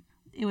 Right.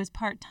 It was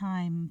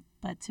part-time,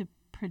 but to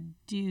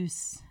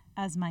produce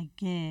as my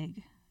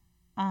gig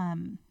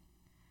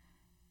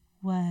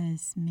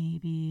was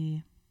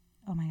maybe,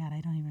 oh my God, I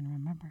don't even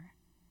remember.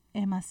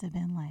 It must have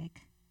been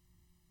like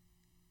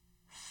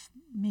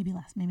maybe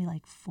less, maybe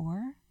like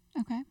 4.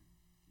 Okay.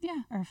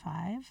 Yeah. Or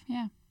 5.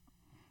 Yeah.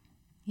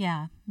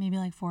 Yeah, maybe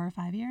like 4 or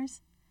 5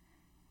 years.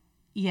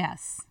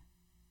 Yes.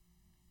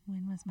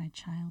 When was my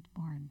child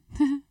born?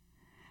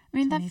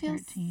 That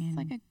feels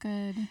like a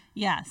good...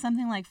 Yeah,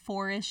 something like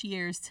 4-ish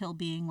years till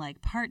being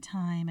like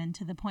part-time, and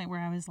to the point where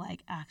I was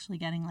like actually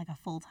getting like a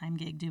full-time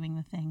gig doing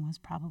the thing was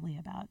probably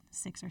about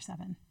 6 or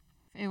 7.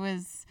 It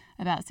was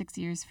about 6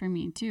 years for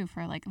me too,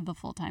 for like the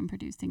full-time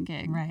producing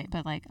gig. Right.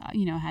 But like,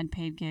 had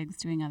paid gigs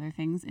doing other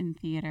things in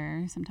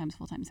theater, sometimes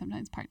full-time,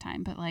 sometimes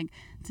part-time. But like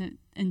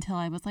until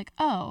I was like,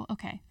 oh,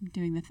 okay, I'm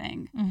doing the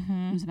thing.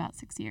 It was about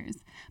 6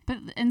 years.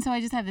 And so I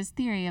just have this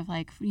theory of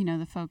like,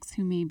 the folks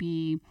who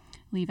maybe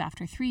leave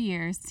after 3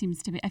 years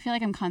seems to be, I feel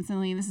like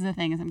this is the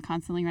thing, is I'm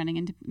constantly running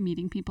into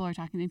meeting people or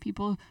talking to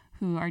people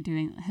who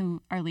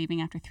are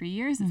leaving after 3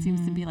 years. It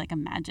seems to be like a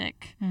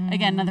magic.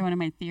 Again, another one of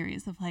my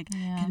theories of like,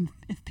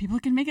 if people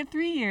can make it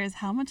 3 years,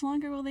 how much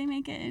longer will they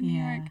make it in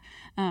New York?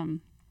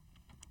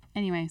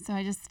 Anyway, so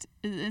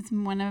it's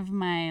one of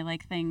my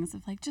like things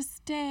of like, just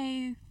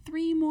stay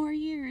 3 more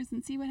years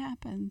and see what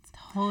happens.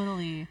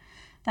 Totally.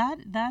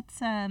 That's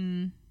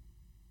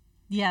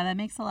that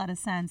makes a lot of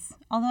sense.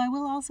 Although I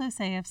will also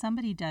say, if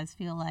somebody does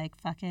feel like,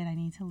 fuck it, I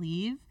need to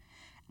leave,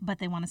 but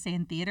they want to stay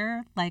in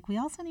theater, like, we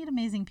also need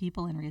amazing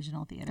people in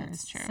regional theaters.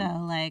 That's true. So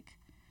like,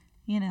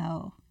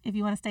 if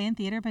you want to stay in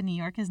theater but New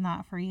York is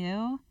not for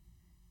you,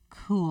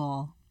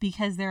 cool,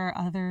 because there are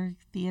other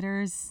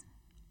theaters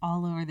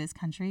all over this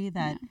country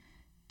that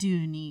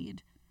do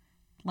need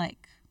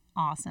like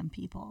awesome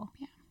people.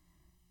 Yeah.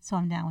 So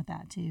I'm down with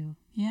that too.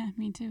 Yeah,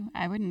 me too.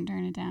 I wouldn't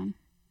turn it down.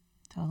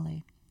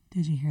 Totally.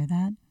 Did you hear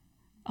that?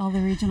 All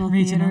the regional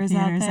theaters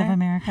out there of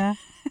America.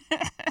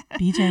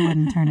 BJ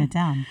wouldn't turn it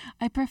down.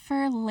 I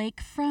prefer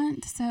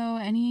lakefront, so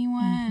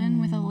anyone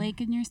with a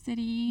lake in your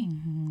city,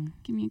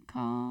 give me a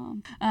call.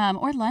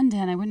 Or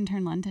London. I wouldn't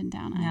turn London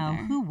down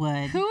either. No, who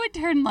would? Who would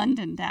turn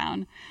London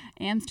down?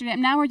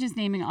 Amsterdam. Now we're just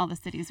naming all the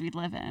cities we'd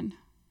live in.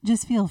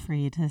 Just feel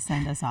free to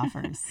send us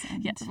offers.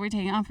 Yes, we're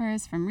taking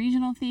offers from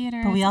regional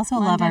theaters. But we also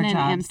London love our and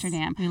jobs.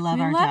 Amsterdam. We love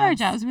our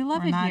jobs. We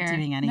love we're it not here.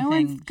 Doing anything. No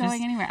one's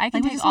going anywhere. I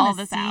can we take just all want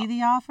this to see out.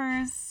 the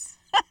offers,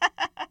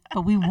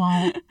 but we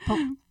won't.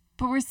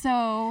 But we're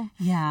so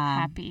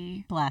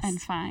happy, blessed,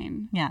 and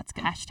fine. Yeah, it's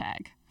good.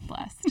 Hashtag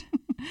blessed.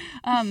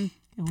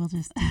 We'll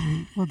just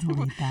delete. We'll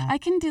delete that. I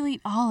can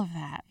delete all of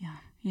that.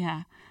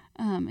 Yeah.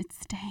 It's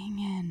staying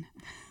in.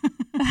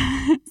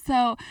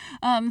 So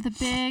the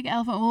big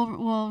elephant,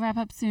 we'll wrap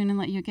up soon and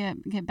let you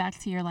get back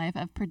to your life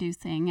of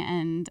producing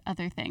and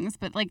other things.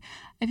 But like,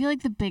 I feel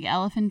like the big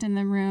elephant in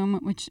the room,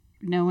 which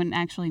no one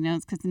actually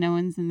knows because no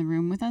one's in the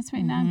room with us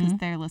right now because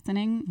they're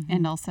listening.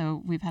 And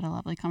also we've had a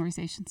lovely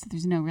conversation, so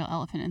there's no real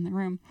elephant in the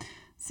room.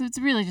 So it's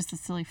really just a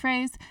silly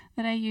phrase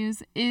that I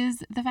use,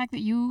 is the fact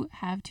that you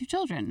have 2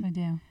 children. I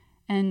do.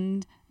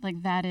 And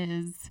like, that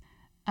is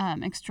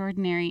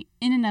extraordinary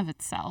in and of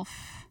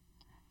itself.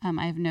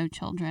 I have no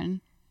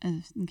children,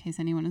 in case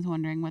anyone is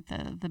wondering what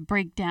the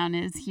breakdown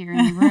is here in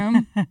the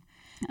room.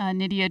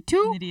 Nydia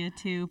 2,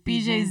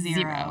 BJ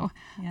 0.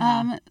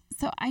 Yeah.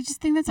 So I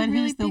just think that's a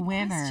really who's the big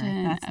winner?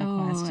 question. That's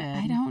the question.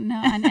 I don't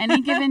know. On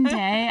any given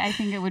day, I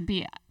think it would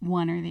be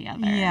one or the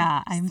other.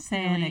 Yeah, I'm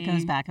saying it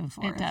goes back and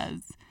forth. It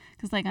does.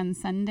 Because like on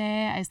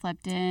Sunday, I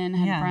slept in,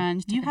 had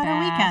brunch, took You had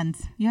bath, a weekend.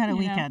 You had a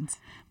weekend.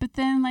 But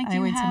then like I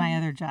went to my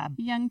other job.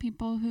 Young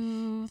people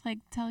who like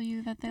tell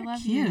you that they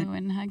love cute. you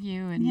and hug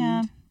you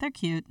and they're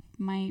cute.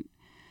 Might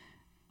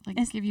like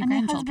give you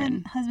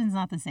grandchildren. Husband's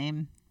not the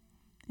same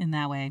in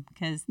that way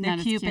because they're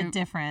cute but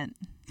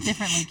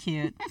differently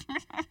cute.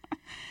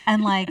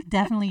 And like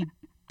definitely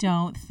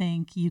don't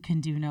think you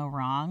can do no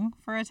wrong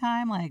for a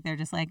time. Like they're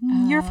just like,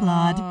 you're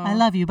flawed. I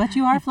love you, but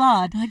you are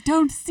flawed. Like,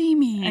 don't see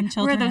me. And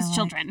children Where are those are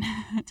children?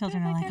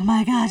 Children are like, oh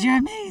my God, you're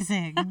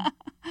amazing.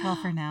 Well,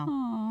 for now.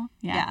 Aww.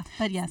 Yeah.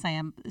 But yes, I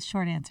am.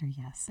 Short answer,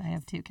 yes. I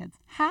have 2 kids.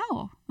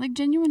 How? Like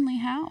genuinely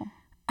how?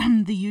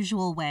 The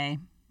usual way.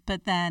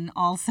 But then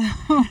also,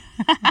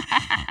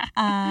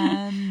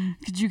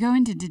 could you go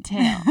into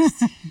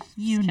details?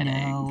 You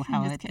know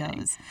how it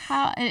goes.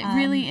 How it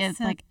really is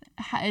like.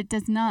 It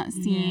does not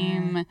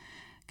seem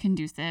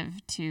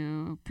conducive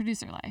to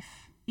producer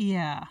life.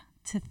 Yeah,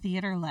 to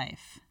theater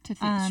life. To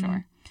theater,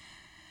 sure.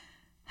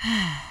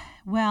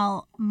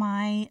 Well,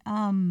 my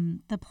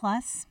the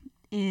plus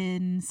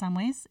in some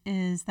ways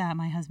is that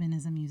my husband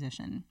is a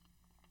musician,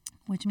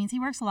 which means he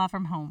works a lot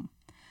from home.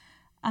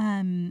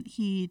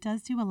 He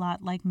does do a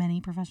lot, like many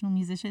professional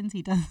musicians.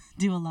 He does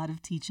do a lot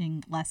of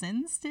teaching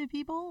lessons to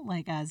people,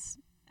 like as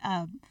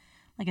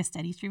like a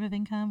steady stream of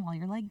income while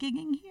you're like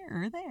gigging here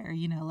or there,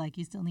 like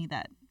you still need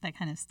that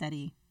kind of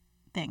steady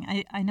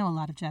thing. I know a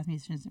lot of jazz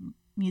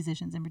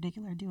musicians in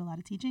particular do a lot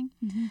of teaching.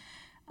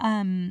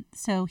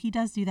 So he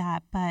does do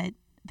that, but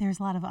there's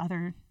a lot of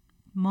other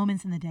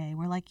moments in the day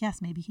where like,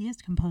 yes, maybe he is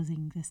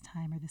composing this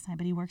time or this time,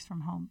 but he works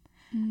from home.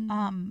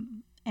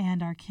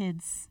 And our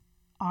kids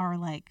are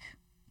like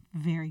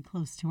very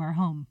close to our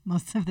home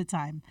most of the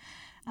time.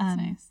 That's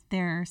nice.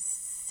 They're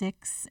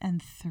 6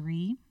 and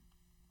 3.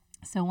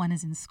 So one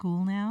is in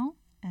school now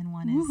and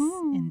one is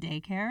in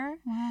daycare.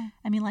 Wow.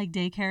 I mean, like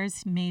daycare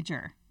is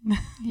major.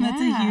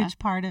 That's a huge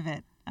part of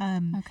it.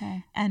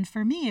 Okay. And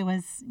for me, it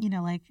was,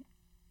 like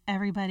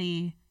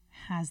everybody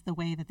has the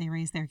way that they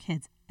raise their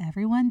kids.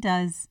 Everyone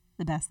does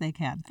the best they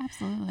can.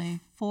 Absolutely.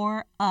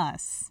 For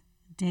us,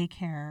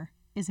 daycare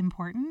is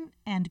important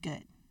and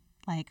good.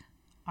 Like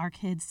our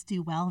kids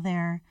do well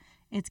there.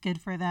 It's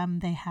good for them.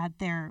 They had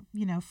their,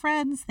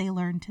 friends. They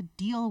learned to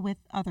deal with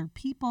other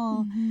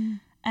people. Mm-hmm.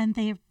 And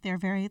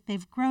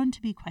they've grown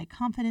to be quite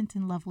confident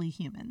and lovely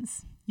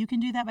humans. You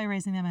can do that by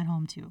raising them at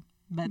home too.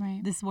 But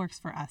Right. this works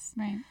for us.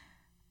 Right.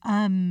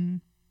 I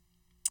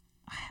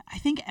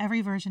think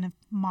every version of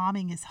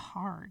momming is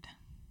hard.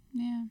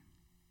 Yeah.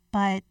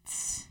 But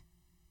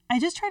I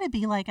just try to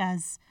be like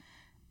as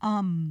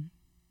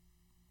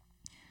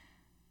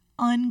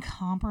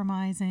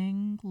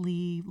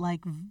uncompromisingly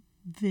like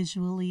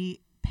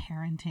visually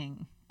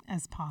parenting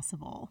as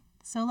possible.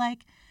 So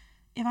like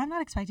if I'm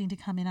not expecting to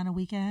come in on a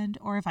weekend,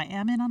 or if I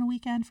am in on a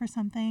weekend for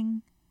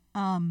something,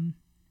 and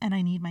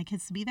I need my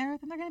kids to be there,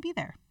 then they're going to be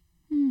there.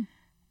 Mm.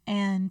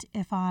 And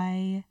if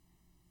I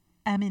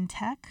am in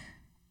tech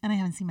and I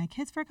haven't seen my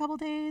kids for a couple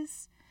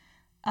days,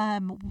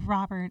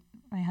 Robert,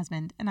 my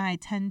husband, and I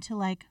tend to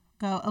like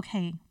go,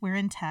 okay, we're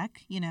in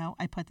tech,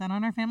 I put that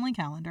on our family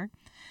calendar.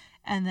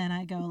 And then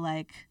I go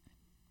like,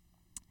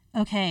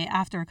 okay,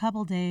 after a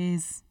couple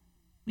days,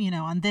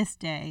 on this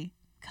day,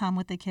 come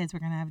with the kids, we're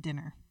going to have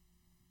dinner.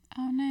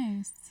 Oh,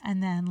 nice.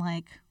 And then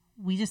like,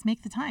 we just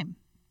make the time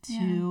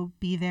to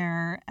be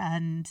there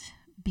and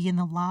be in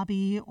the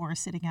lobby or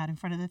sitting out in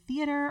front of the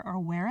theater or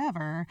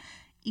wherever,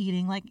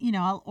 eating like,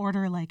 I'll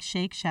order like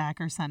Shake Shack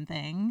or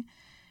something.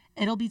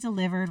 It'll be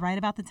delivered right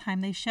about the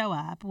time they show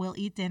up. We'll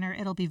eat dinner.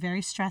 It'll be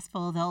very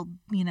stressful. They'll,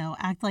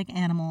 act like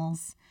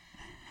animals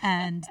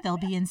and they'll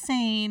be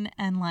insane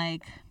and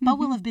like, but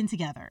we'll have been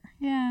together.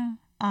 Yeah.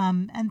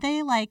 And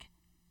they like,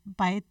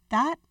 by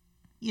that,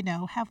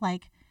 have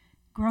like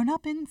grown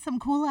up in some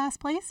cool ass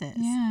places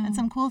and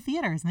some cool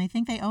theaters. And they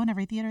think they own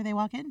every theater they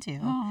walk into.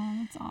 Oh,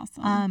 that's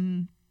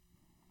awesome.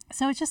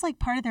 So it's just like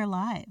part of their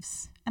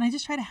lives. And I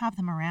just try to have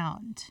them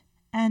around.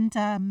 And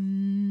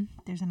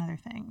there's another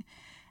thing.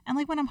 And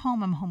like when I'm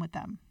home with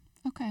them.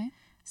 Okay.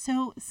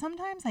 So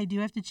sometimes I do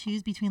have to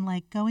choose between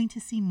like going to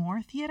see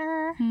more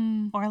theater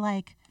or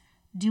like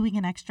doing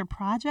an extra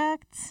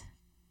project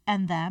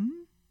and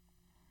them.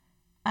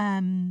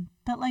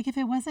 But like if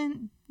it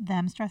wasn't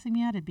them stressing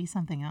me out, it'd be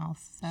something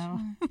else. So Sure.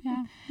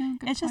 Yeah. No,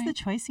 good it's just the point.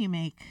 choice you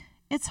make.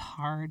 It's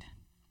hard.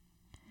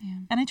 Yeah.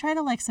 And I try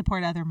to like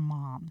support other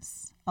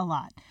moms a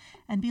lot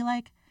and be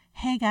like,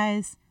 hey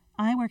guys,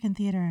 I work in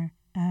theater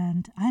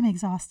and I'm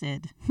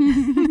exhausted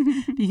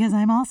because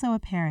I'm also a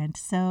parent.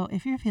 So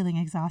if you're feeling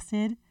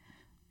exhausted,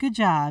 good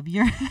job.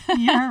 You're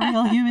a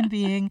real human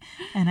being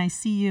and I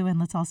see you and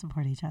let's all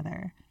support each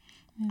other.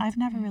 That's I've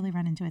never great. really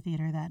run into a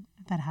theater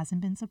that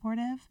hasn't been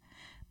supportive,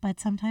 but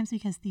sometimes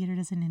because theater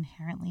doesn't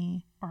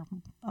inherently, or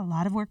a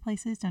lot of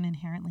workplaces don't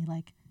inherently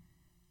like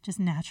just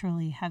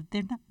naturally have,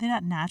 they're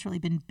not naturally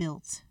been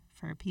built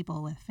for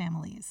people with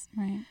families.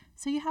 Right.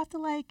 So you have to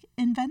like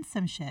invent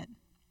some shit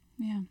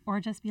Yeah. or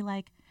just be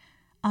like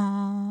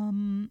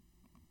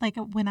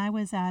when I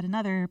was at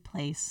another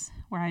place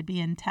where I'd be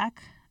in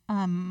tech,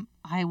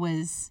 I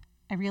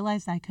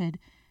realized I could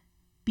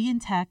be in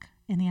tech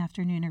in the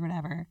afternoon or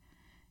whatever,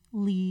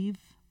 leave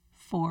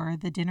for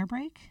the dinner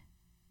break,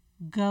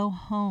 go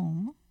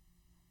home,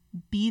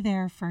 be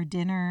there for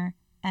dinner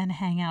and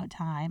hangout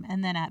time.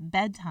 And then at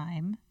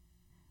bedtime,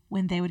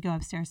 when they would go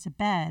upstairs to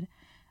bed,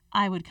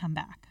 I would come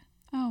back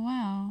Oh,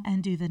 wow.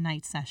 and do the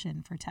night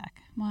session for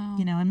tech, Wow.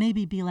 and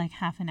maybe be like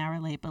half an hour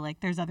late, but like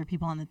there's other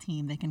people on the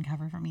team they can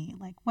cover for me,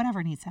 like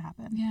whatever needs to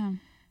happen. Yeah.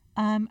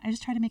 I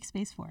just try to make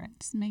space for it.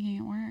 Just making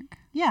it work.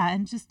 Yeah.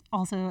 And just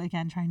also,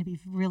 again, trying to be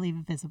really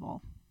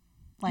visible.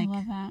 Like, I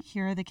love that.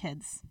 here are the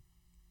kids.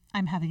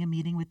 I'm having a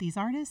meeting with these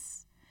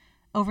artists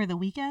over the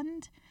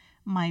weekend.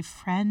 My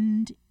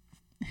friend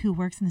who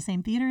works in the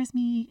same theater as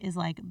me is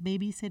like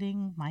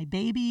babysitting my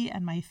baby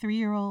and my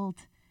 3-year-old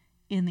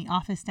in the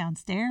office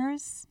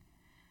downstairs.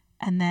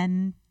 And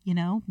then,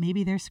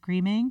 maybe they're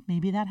screaming.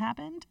 Maybe that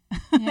happened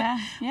Yeah.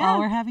 Yeah. while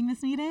we're having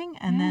this meeting.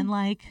 And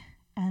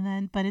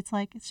Yeah. but it's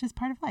like, it's just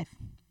part of life.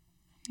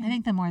 I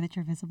think the more that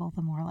you're visible,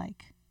 the more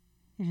like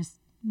you're just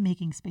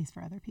making space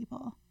for other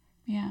people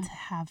Yeah. to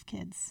have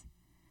kids.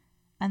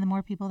 And the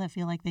more people that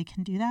feel like they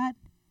can do that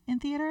in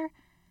theater,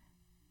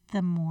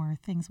 the more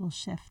things will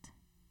shift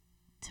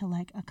to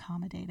like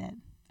accommodate it.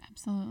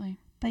 Absolutely.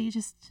 But you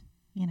just,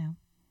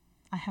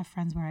 I have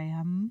friends where I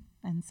am,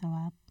 and so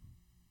I'll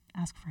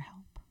ask for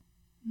help.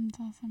 That's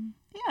awesome.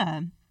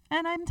 Yeah,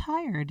 and I'm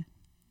tired.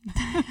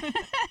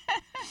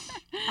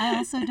 I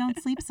also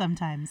don't sleep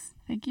sometimes.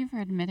 Thank you for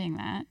admitting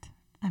that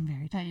I'm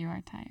very tired. that you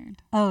are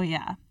tired. Oh,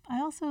 yeah. I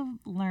also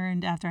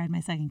learned after I had my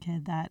second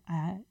kid that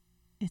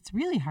it's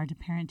really hard to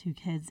parent 2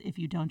 kids if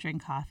you don't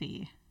drink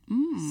coffee.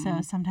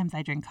 So sometimes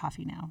I drink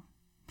coffee now.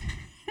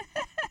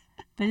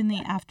 But in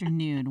the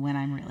afternoon when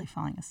I'm really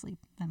falling asleep,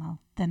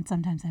 then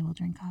sometimes I will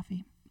drink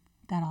coffee.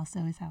 That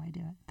also is how I do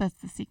it. That's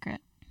the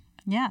secret.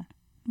 Yeah.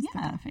 It's the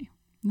coffee.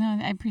 No,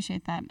 I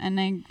appreciate that. And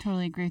I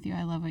totally agree with you.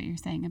 I love what you're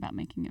saying about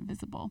making it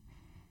visible.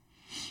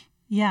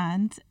 Yeah,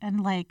 and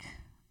like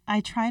I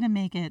try to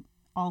make it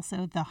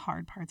also the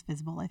hard parts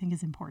visible, I think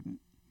is important.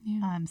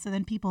 Yeah. So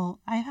then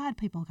I've had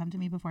people come to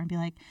me before and be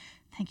like,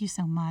 thank you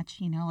so much.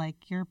 Like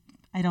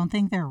I don't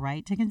think they're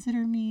right to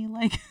consider me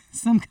like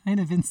some kind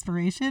of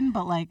inspiration,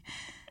 but like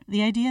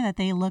the idea that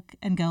they look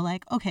and go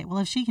like, okay, well,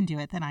 if she can do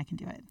it, then I can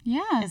do it.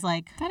 Yeah. Is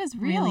like that is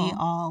real. really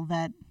all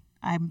that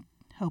I'm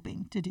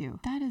hoping to do.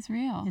 That is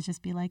real. Is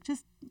just be like,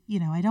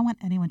 I don't want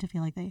anyone to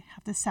feel like they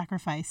have to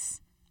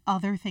sacrifice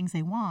other things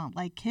they want,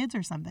 like kids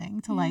or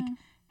something, to like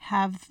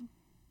have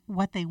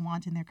what they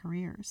want in their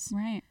careers.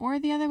 Right. Or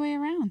the other way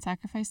around,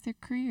 sacrifice their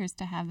careers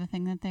to have the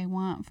thing that they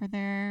want for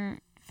their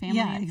family.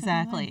 Yeah, and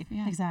exactly. For their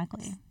life. Yeah.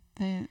 Exactly.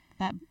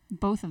 That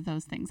both of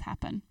those things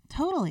happen.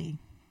 Totally.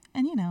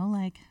 And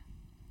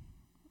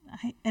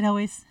it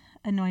always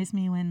annoys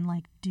me when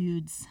like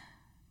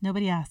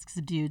nobody asks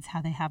dudes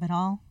how they have it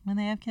all when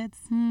they have kids.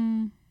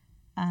 And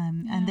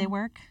they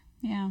work.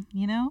 Yeah.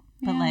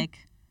 But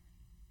like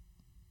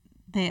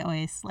they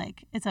always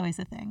like, it's always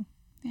a thing.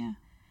 Yeah.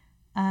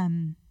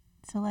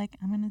 So like,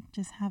 I'm going to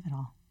just have it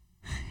all.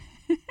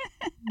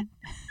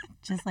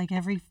 Just like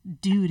every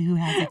dude who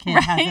has a kid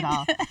has it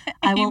all.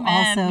 I will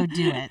also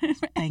do it.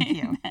 Thank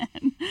you. Yeah.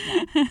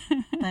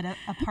 But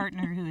a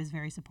partner who is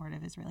very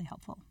supportive is really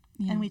helpful.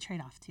 Yeah. And we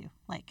trade off too.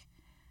 Like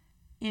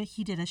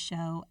he did a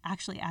show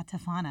actually at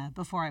Tofana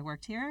before I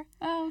worked here.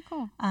 Oh,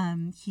 cool.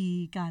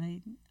 He got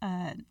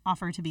an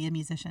offer to be a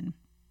musician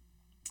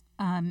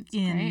in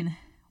great.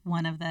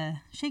 One of the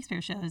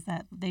Shakespeare shows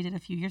that they did a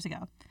few years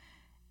ago.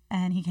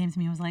 And he came to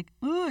me and was like,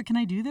 "Oh, can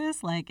I do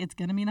this? Like, it's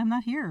going to mean I'm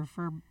not here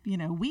for,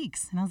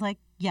 weeks." And I was like,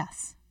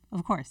 "Yes,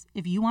 of course.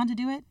 If you want to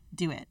do it,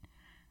 do it."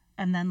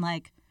 And then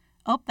like,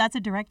 "Oh, that's a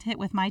direct hit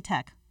with my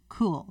tech.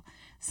 Cool."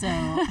 So,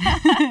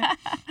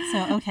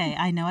 okay,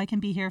 I know I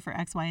can be here for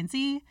X, Y, and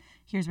Z.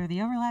 Here's where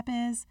the overlap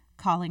is.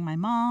 Calling my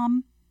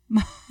mom.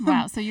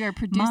 Wow. So you are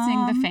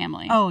producing the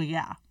family. Oh,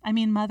 yeah. I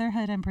mean,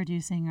 motherhood and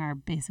producing are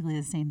basically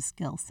the same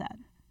skill set.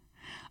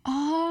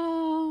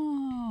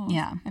 Oh.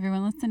 Yeah.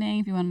 Everyone listening,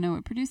 if you want to know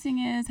what producing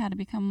is, how to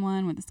become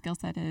one, what the skill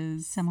set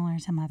is. Similar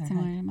to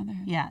motherhood.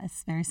 Yeah,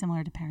 it's very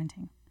similar to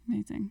parenting.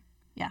 Amazing.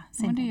 Yeah.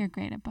 No wonder you're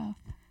great at both.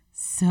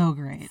 So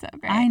great. So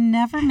great. I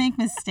never make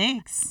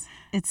mistakes.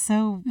 It's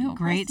so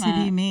great to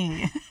be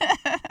me.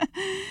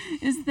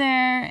 Is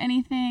there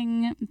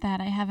anything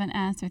that I haven't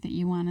asked or that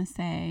you want to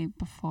say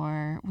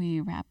before we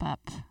wrap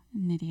up,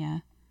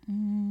 Nydia?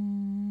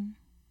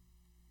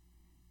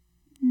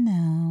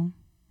 No.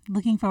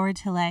 Looking forward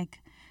to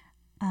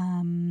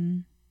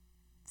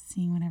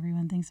seeing what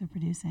everyone thinks of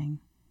producing.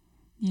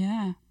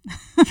 Yeah.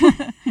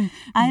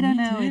 I don't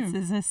know.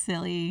 It's a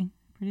silly.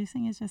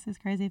 Producing is just this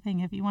crazy thing.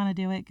 If you want to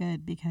do it,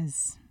 good,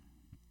 because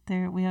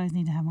we always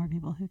need to have more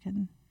people who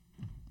can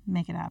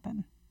make it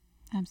happen.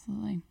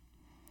 Absolutely.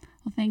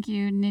 Well, thank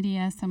you,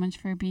 Nydia, so much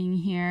for being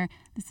here.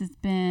 This has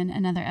been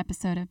another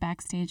episode of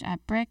Backstage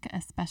at Brick,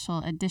 a special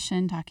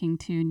edition talking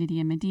to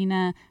Nydia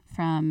Medina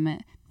from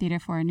Theater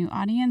for a New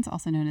Audience,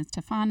 also known as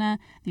Tofana,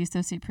 the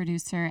associate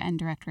producer and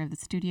director of the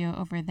studio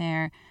over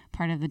there,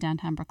 part of the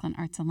Downtown Brooklyn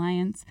Arts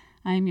Alliance.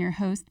 I'm your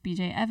host,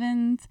 BJ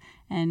Evans,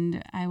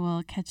 and I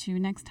will catch you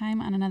next time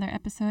on another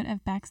episode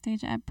of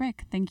Backstage at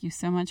Brick. Thank you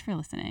so much for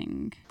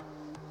listening.